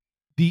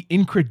 the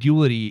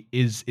incredulity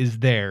is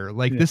there.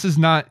 Like, this is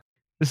not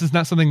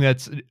something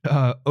that's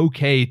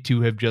okay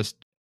to have just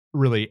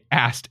really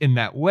asked in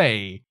that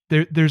way.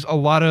 There's a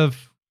lot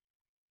of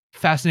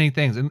fascinating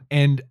things,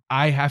 and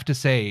I have to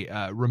say,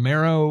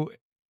 Romero,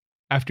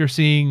 after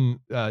seeing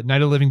Night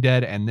of the Living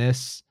Dead and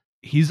this,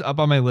 he's up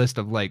on my list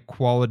of like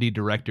quality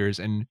directors.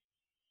 And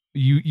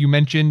you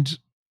mentioned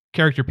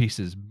character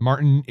pieces.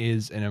 Martin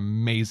is an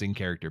amazing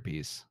character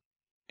piece.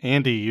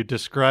 Andy, you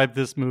described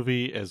this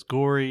movie as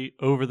gory,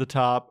 over the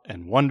top,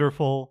 and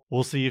wonderful.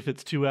 We'll see if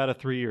it's 2 out of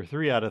 3 or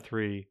 3 out of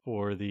 3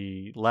 for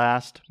the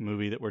last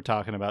movie that we're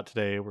talking about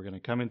today. We're going to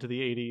come into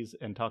the 80s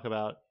and talk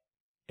about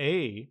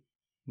A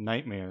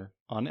Nightmare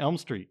on Elm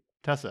Street.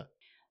 Tessa.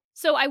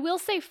 So I will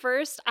say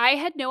first, I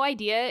had no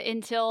idea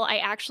until I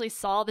actually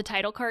saw the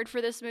title card for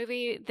this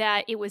movie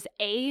that it was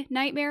A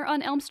Nightmare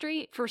on Elm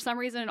Street. For some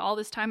reason, all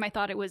this time I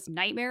thought it was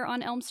Nightmare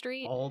on Elm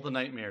Street. All the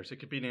nightmares. It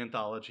could be an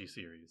anthology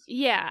series.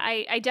 Yeah,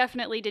 I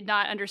definitely did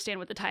not understand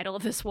what the title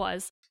of this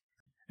was.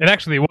 It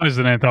actually was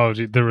an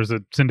anthology. There was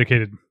a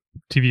syndicated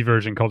TV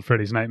version called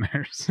Freddy's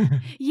Nightmares.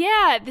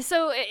 Yeah,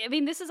 so I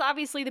mean, this is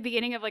obviously the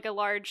beginning of like a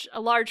large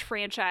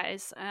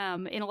franchise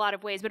in a lot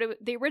of ways. But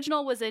the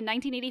original was in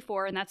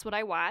 1984, and that's what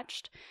I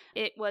watched.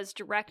 It was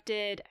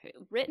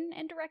written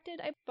and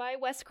directed by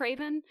Wes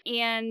Craven,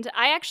 and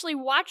I actually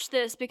watched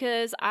this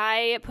because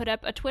I put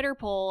up a Twitter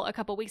poll a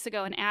couple weeks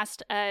ago and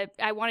asked.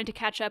 I wanted to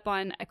catch up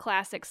on a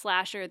classic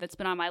slasher that's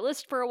been on my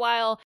list for a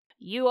while.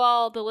 You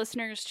all, the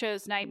listeners,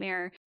 chose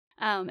Nightmare.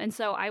 And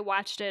so I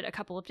watched it a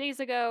couple of days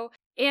ago,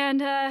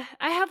 and I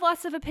have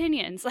lots of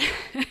opinions,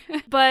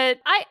 but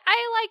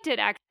I liked it.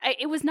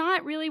 It was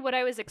not really what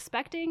I was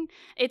expecting.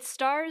 It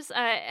stars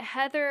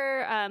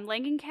Heather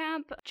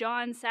Langenkamp,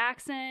 John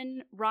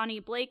Saxon, Ronnie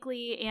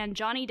Blakely, and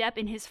Johnny Depp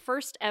in his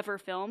first ever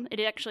film. It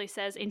actually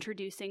says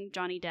introducing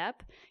Johnny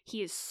Depp.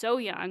 He is so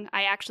young.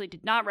 I actually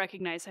did not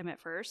recognize him at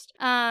first.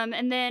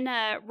 And then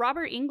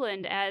Robert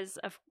Englund as,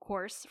 of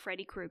course,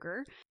 Freddy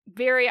Krueger.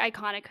 Very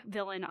iconic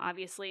villain,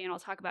 obviously, and I'll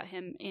talk about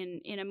him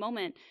in a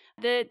moment.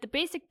 The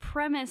basic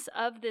premise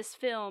of this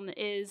film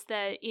is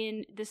that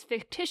in this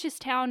fictitious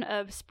town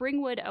of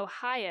Springwood,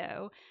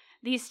 Ohio,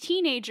 these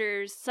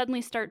teenagers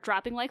suddenly start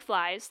dropping like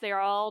flies. They're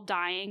all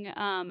dying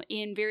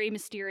in very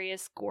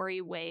mysterious,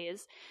 gory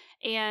ways.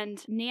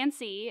 And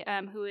Nancy,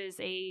 who is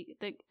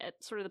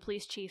sort of the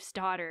police chief's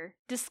daughter,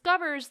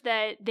 discovers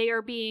that they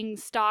are being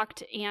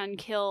stalked and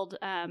killed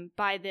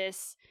by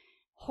this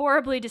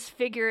horribly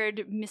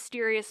disfigured,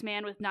 mysterious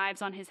man with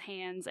knives on his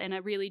hands and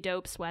a really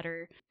dope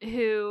sweater,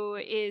 who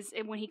is,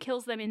 when he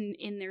kills them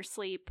in their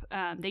sleep,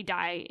 they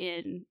die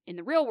in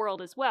the real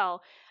world as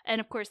well. And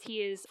of course,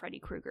 he is Freddy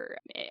Krueger.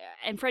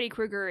 And Freddy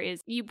Krueger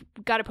you've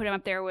got to put him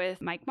up there with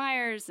Mike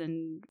Myers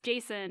and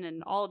Jason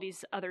and all of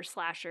these other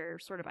slasher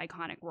sort of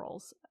iconic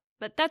roles.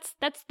 But that's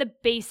the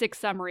basic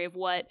summary of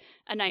what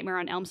A Nightmare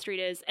on Elm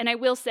Street is. And I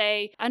will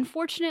say,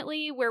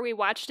 unfortunately, where we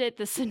watched it,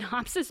 the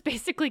synopsis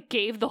basically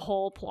gave the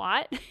whole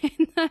plot.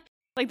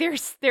 Like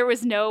there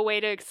was no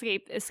way to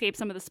escape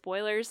some of the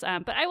spoilers.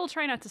 But I will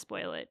try not to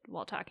spoil it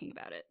while talking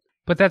about it.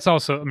 But that's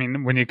also, I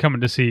mean, when you're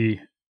coming to see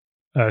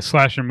a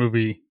slasher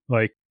movie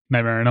like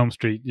Nightmare on Elm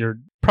Street, you're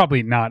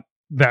probably not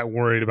that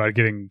worried about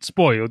getting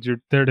spoiled.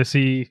 You're there to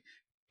see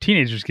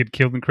teenagers get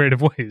killed in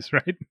creative ways,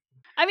 right?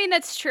 I mean,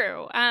 that's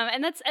true.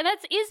 And that's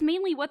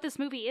mainly what this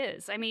movie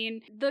is. I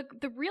mean, the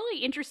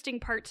really interesting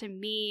part to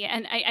me,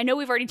 and I know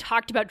we've already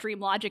talked about Dream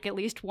Logic at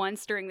least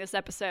once during this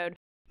episode,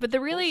 but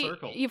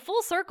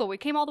full circle, we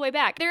came all the way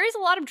back. There is a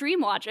lot of dream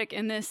logic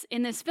in this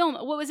film.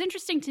 What was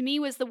interesting to me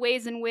was the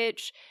ways in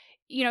which,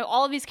 you know,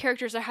 all of these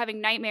characters are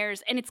having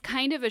nightmares, and it's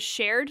kind of a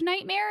shared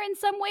nightmare in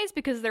some ways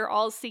because they're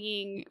all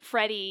seeing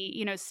Freddy,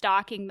 you know,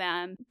 stalking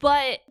them.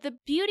 But the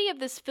beauty of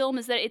this film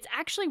is that it's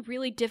actually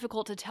really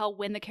difficult to tell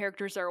when the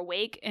characters are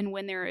awake and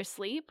when they're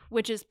asleep,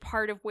 which is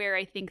part of where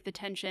I think the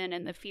tension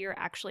and the fear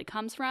actually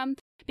comes from.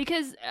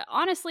 Because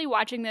honestly,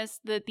 watching this,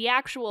 the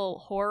actual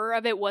horror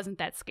of it wasn't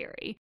that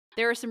scary.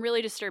 There are some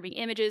really disturbing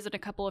images and a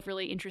couple of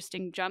really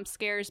interesting jump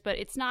scares, but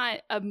it's not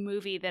a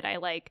movie that I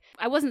like.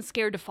 I wasn't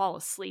scared to fall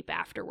asleep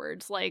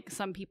afterwards, like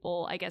some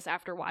people, I guess,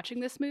 after watching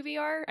this movie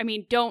are. I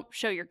mean, don't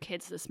show your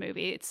kids this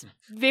movie. It's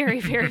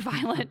very, very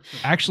violent.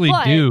 Actually,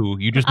 do.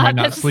 You just might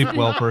not sleep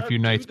well for a few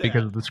nights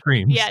because of the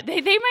screams. Yeah, they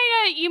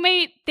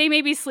might they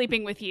may be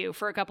sleeping with you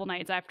for a couple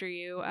nights after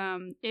you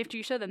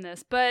show them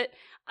this. But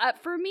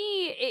for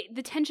me,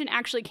 the tension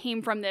actually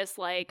came from this,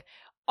 like,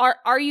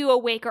 Are you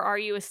awake or are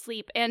you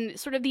asleep? And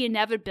sort of the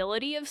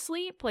inevitability of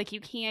sleep. Like you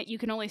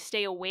can only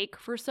stay awake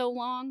for so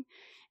long.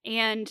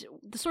 And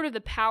the sort of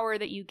the power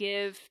that you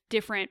give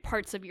different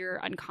parts of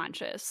your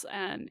unconscious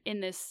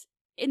in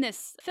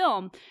this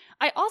film.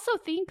 I also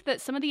think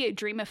that some of the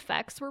dream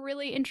effects were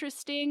really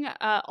interesting.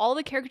 All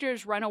the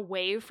characters run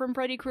away from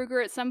Freddy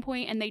Krueger at some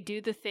point, and they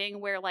do the thing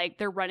where like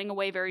they're running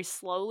away very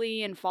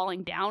slowly and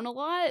falling down a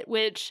lot,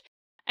 which,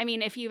 I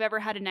mean, if you've ever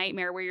had a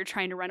nightmare where you're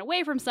trying to run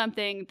away from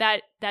something,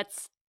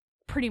 that's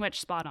pretty much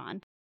spot on.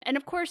 And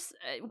of course,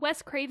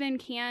 Wes Craven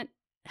can't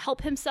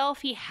help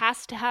himself. He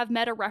has to have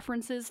meta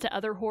references to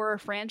other horror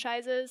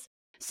franchises.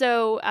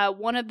 So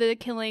one of the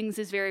killings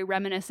is very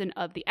reminiscent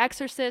of The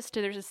Exorcist.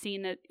 There's a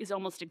scene that is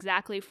almost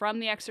exactly from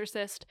The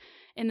Exorcist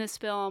in this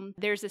film.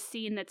 There's a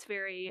scene that's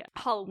very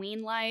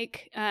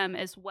Halloween-like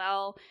as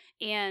well.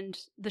 And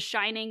The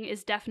Shining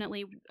is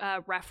definitely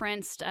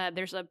referenced.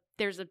 There's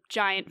a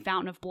giant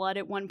fountain of blood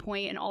at one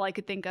point, and all I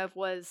could think of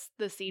was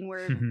the scene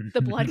where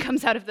the blood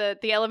comes out of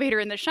the elevator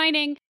in The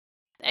Shining.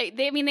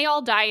 They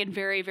all die in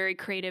very, very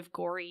creative,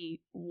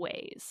 gory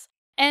ways.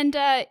 And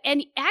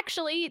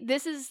actually,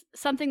 this is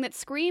something that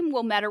Scream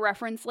will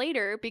meta-reference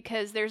later,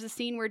 because there's a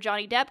scene where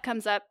Johnny Depp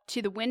comes up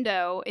to the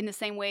window in the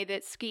same way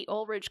that Skeet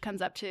Ulrich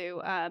comes up to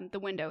the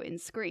window in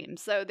Scream.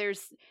 So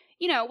there's,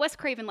 Wes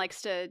Craven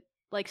likes to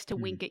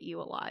wink at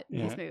you a lot in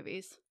his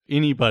movies.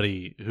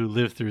 Anybody who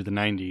lived through the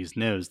 90s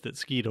knows that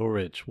Skeet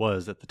Ulrich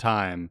was, at the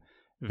time,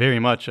 very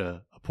much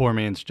a poor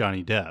man's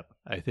Johnny Depp.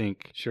 I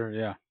think. Sure,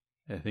 yeah.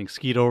 I think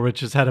Skeet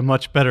Ulrich has had a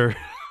much better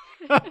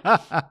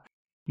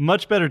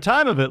much better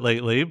time of it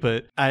lately.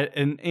 But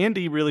and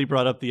Andy really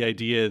brought up the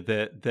idea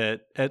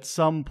that at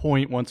some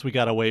point, once we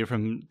got away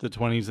from the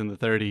 20s and the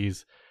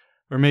 30s,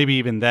 or maybe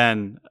even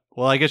then,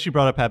 well, I guess you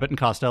brought up Abbott and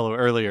Costello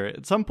earlier.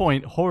 At some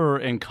point, horror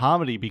and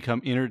comedy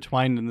become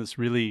intertwined in this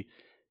really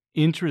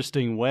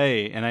interesting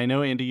way. And I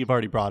know, Andy, you've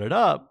already brought it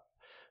up.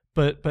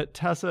 But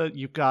Tessa,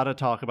 you've got to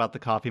talk about the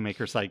coffee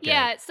maker sight gag.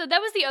 Yeah, so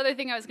that was the other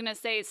thing I was going to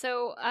say.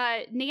 So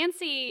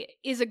Nancy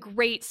is a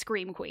great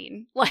Scream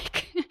Queen.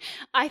 Like,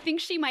 I think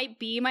she might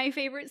be my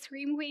favorite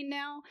Scream Queen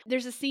now.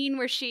 There's a scene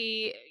where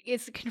she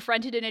is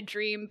confronted in a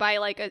dream by,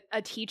 like,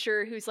 a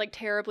teacher who's, like,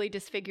 terribly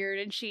disfigured.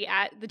 And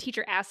the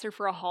teacher asks her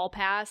for a hall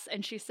pass.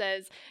 And she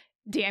says,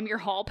 "Damn your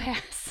hall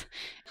pass."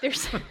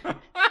 There's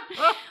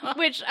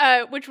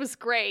which was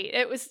great.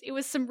 It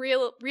was some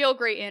real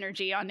great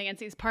energy on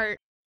Nancy's part.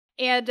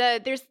 And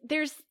there's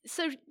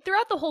so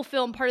throughout the whole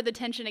film, part of the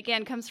tension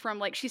again comes from,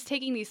 like, she's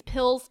taking these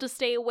pills to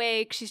stay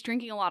awake. She's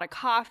drinking a lot of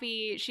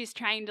coffee. She's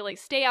trying to, like,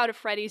 stay out of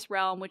Freddy's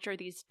realm, which are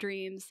these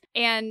dreams.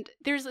 And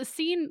there's a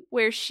scene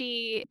where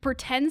she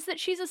pretends that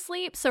she's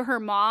asleep, so her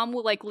mom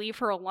will, like, leave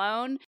her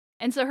alone.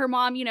 And so her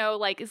mom, you know,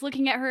 like, is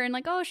looking at her and,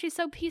 like, oh, she's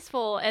so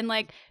peaceful, and,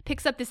 like,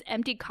 picks up this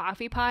empty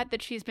coffee pot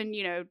that she's been,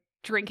 you know,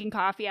 drinking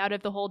coffee out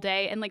of the whole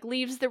day, and, like,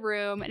 leaves the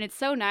room. And it's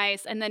so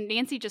nice. And then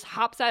Nancy just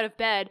hops out of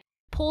bed,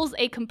 pulls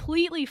a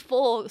completely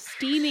full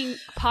steaming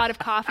pot of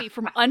coffee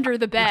from under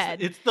the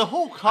bed. It's the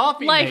whole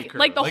coffee maker.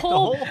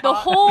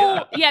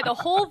 The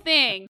whole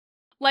thing.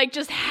 Like,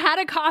 just had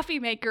a coffee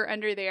maker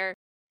under there.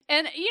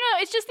 And, you know,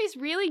 it's just these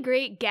really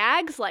great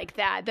gags like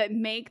that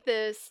make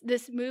this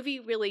movie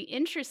really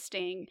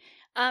interesting.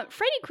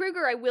 Freddy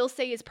Krueger, I will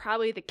say, is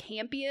probably the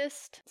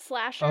campiest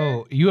slasher.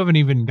 Oh, you haven't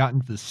even gotten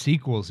to the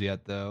sequels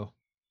yet, though.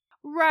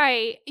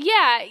 Right.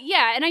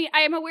 Yeah. And I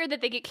am aware that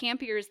they get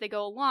campier as they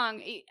go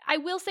along. I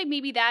will say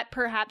maybe that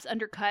perhaps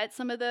undercuts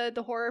some of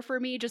the horror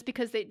for me, just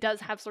because it does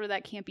have sort of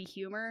that campy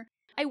humor.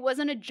 I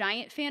wasn't a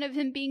giant fan of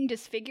him being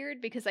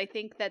disfigured, because I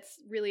think that's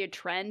really a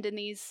trend in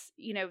these,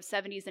 you know,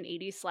 70s and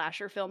 80s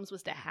slasher films,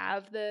 was to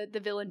have the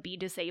villain be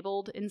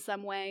disabled in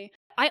some way.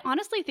 I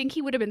honestly think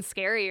he would have been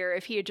scarier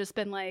if he had just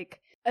been, like,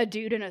 a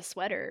dude in a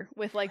sweater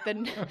with, like, the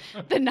knives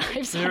on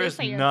his hands. There is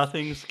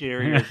nothing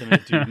scarier than a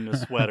dude in a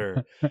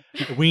sweater.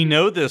 We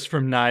know this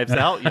from Knives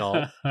Out,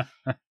 y'all.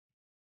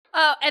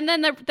 And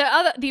then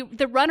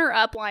the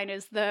runner-up line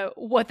is the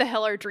 "What the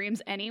hell are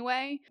dreams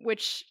anyway?"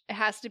 which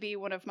has to be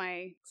one of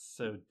my...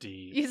 So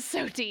deep. It's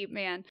so deep,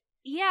 man.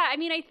 Yeah, I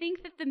mean, I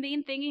think that the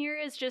main thing here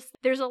is just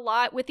there's a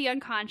lot with the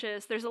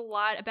unconscious. There's a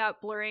lot about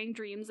blurring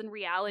dreams and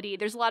reality.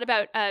 There's a lot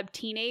about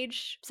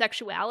teenage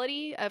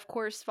sexuality. Of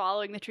course,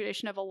 following the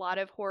tradition of a lot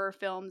of horror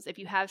films, if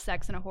you have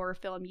sex in a horror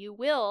film, you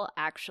will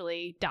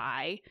actually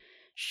die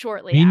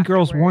shortly Mean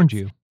afterwards. Girls warned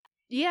you.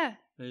 Yeah.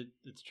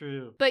 It's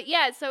true. But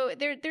yeah, so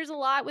there's a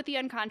lot with the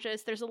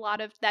unconscious. There's a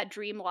lot of that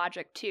dream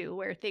logic too,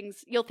 where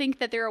you'll think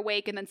that they're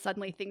awake and then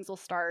suddenly things will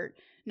start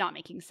not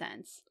making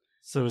sense.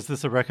 So is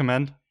this a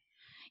recommend?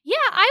 Yeah,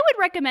 I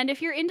would recommend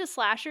if you're into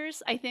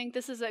slashers. I think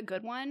this is a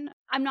good one.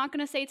 I'm not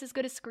going to say it's as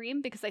good as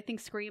Scream, because I think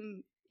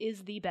Scream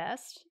is the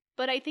best,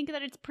 but I think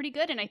that it's pretty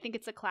good, and I think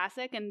it's a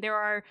classic. And there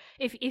are,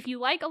 if you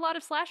like a lot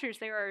of slashers,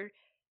 there are,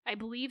 I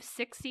believe,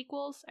 6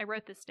 sequels. I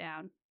wrote this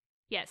down.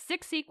 Yeah,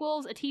 6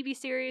 sequels, a TV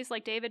series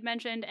like David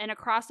mentioned, and a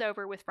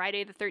crossover with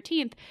Friday the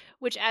 13th,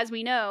 which, as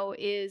we know,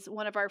 is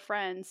one of our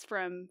friends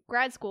from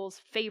grad school's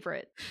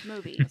favorite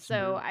movie.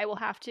 So I'll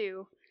have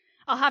to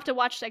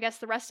watch, I guess,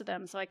 the rest of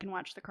them so I can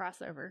watch the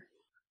crossover.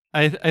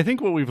 I think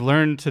what we've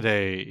learned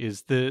today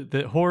is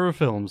that horror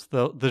films,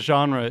 the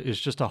genre, is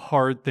just a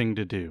hard thing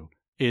to do.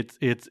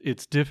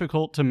 It's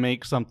difficult to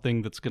make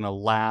something that's going to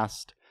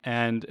last.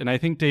 And I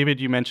think,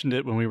 David, you mentioned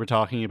it when we were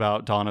talking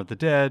about Dawn of the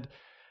Dead.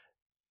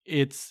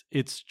 It's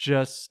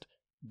just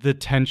the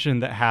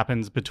tension that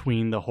happens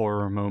between the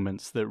horror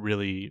moments that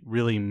really,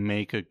 really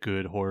make a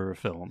good horror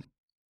film.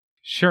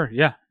 Sure,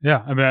 yeah.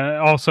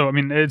 I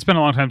mean, it's been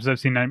a long time since I've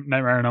seen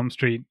Nightmare on Elm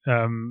Street,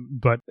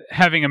 but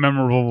having a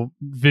memorable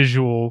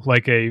visual,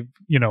 like a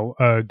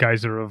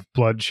geyser of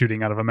blood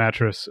shooting out of a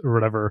mattress or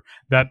whatever,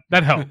 that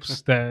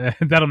helps.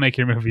 That'll make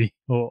your movie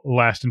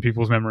last in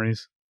people's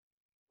memories.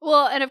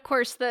 Well, and of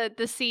course the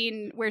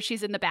scene where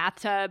she's in the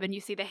bathtub and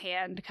you see the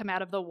hand come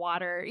out of the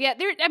water. Yeah,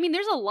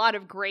 there's a lot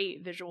of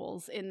great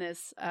visuals in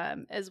this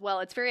as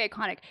well. It's very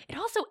iconic. It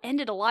also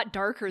ended a lot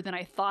darker than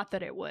I thought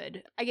that it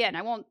would. Again,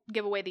 I won't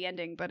give away the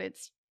ending, but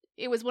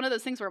it was one of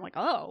those things where I'm like,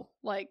 oh,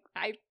 like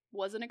I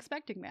wasn't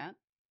expecting that.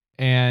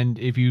 And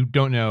if you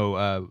don't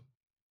know,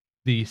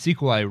 the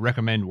sequel I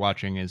recommend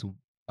watching is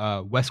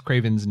Wes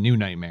Craven's New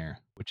Nightmare,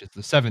 which is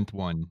the 7th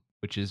one,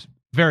 which is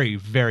very,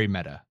 very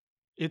meta.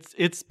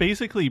 It's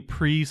basically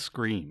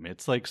pre-Scream.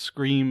 It's like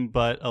Scream,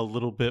 but a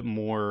little bit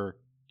more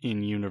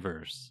in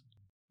universe.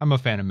 I'm a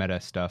fan of meta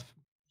stuff.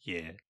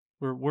 Yeah,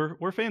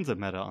 we're fans of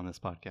meta on this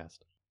podcast.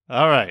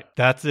 All right,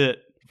 that's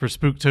it for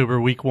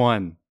Spooktober Week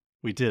 1.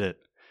 We did it.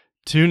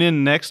 Tune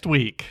in next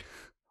week.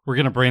 We're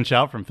gonna branch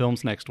out from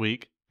films next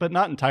week, but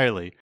not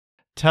entirely.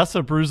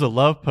 Tessa brews a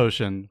love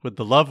potion with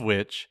the Love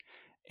Witch,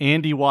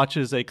 Andy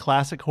watches a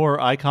classic horror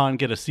icon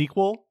get a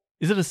sequel.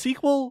 Is it a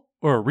sequel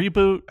or a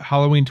reboot?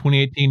 Halloween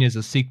 2018 is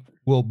a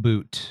sequel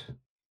boot.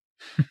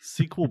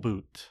 Sequel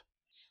boot.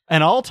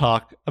 And I'll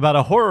talk about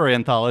a horror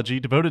anthology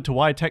devoted to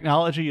why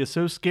technology is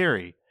so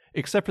scary,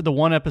 except for the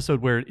one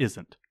episode where it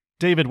isn't.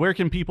 David, where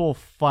can people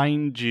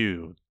find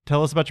you?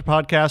 Tell us about your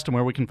podcast and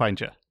where we can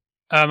find you.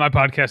 My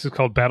podcast is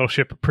called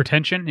Battleship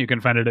Pretension. You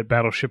can find it at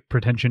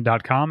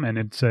battleshippretension.com, and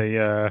it's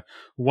a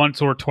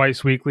once or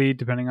twice weekly,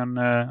 depending on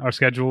our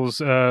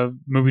schedules,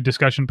 movie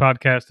discussion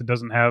podcast. It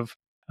doesn't have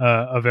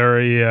a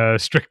very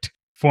strict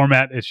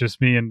format. It's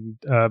just me and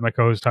my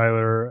co-host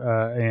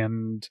Tyler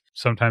and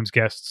sometimes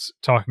guests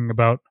talking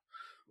about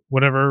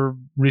whatever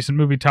recent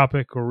movie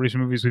topic or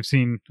recent movies we've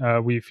seen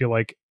we feel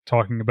like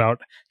talking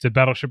about. It's at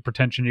Battleship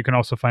Pretension. You can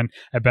also find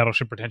at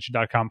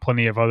battleshippretension.com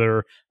plenty of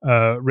other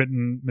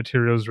written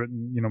materials,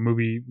 written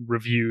movie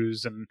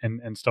reviews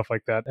and stuff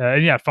like that.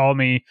 And yeah, follow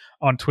me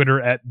on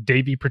Twitter at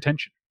Davey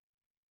Pretension.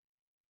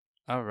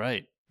 All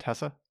right.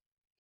 Tessa?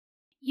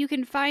 You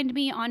can find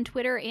me on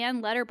Twitter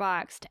and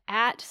Letterboxd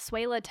at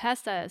Swela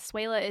Tessa.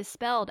 Swela is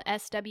spelled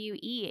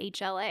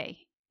Swehla.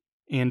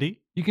 Andy?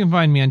 You can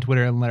find me on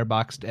Twitter and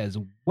Letterboxd as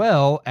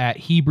well at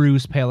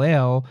Hebrews Pale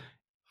Ale.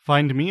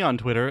 Find me on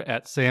Twitter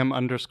at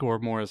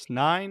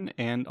Sam_Morris9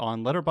 and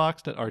on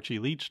Letterboxd at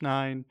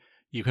ArchieLeach9.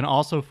 You can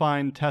also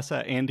find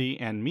Tessa, Andy,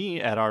 and me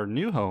at our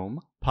new home,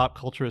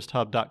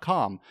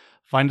 popculturisthub.com.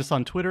 Find us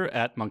on Twitter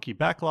at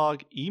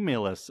monkeybacklog.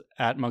 Email us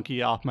at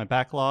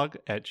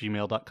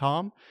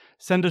monkeyoffmybacklog@gmail.com.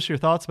 Send us your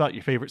thoughts about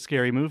your favorite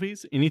scary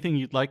movies, anything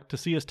you'd like to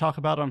see us talk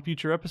about on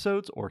future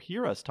episodes or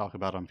hear us talk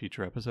about on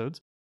future episodes,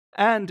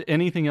 and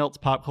anything else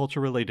pop culture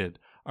related.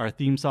 Our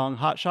theme song,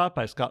 Hot Shot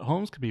by Scott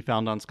Holmes, can be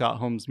found on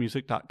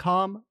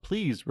scottholmesmusic.com.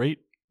 Please rate,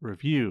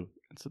 review,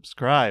 and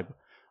subscribe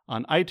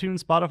on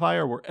iTunes, Spotify,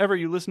 or wherever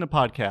you listen to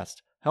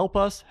podcasts. Help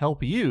us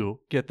help you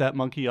get that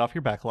monkey off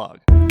your backlog.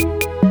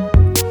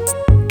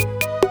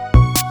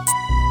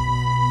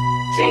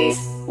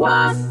 This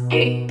was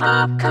a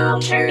Pop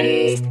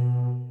Culturist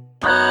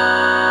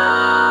podcast.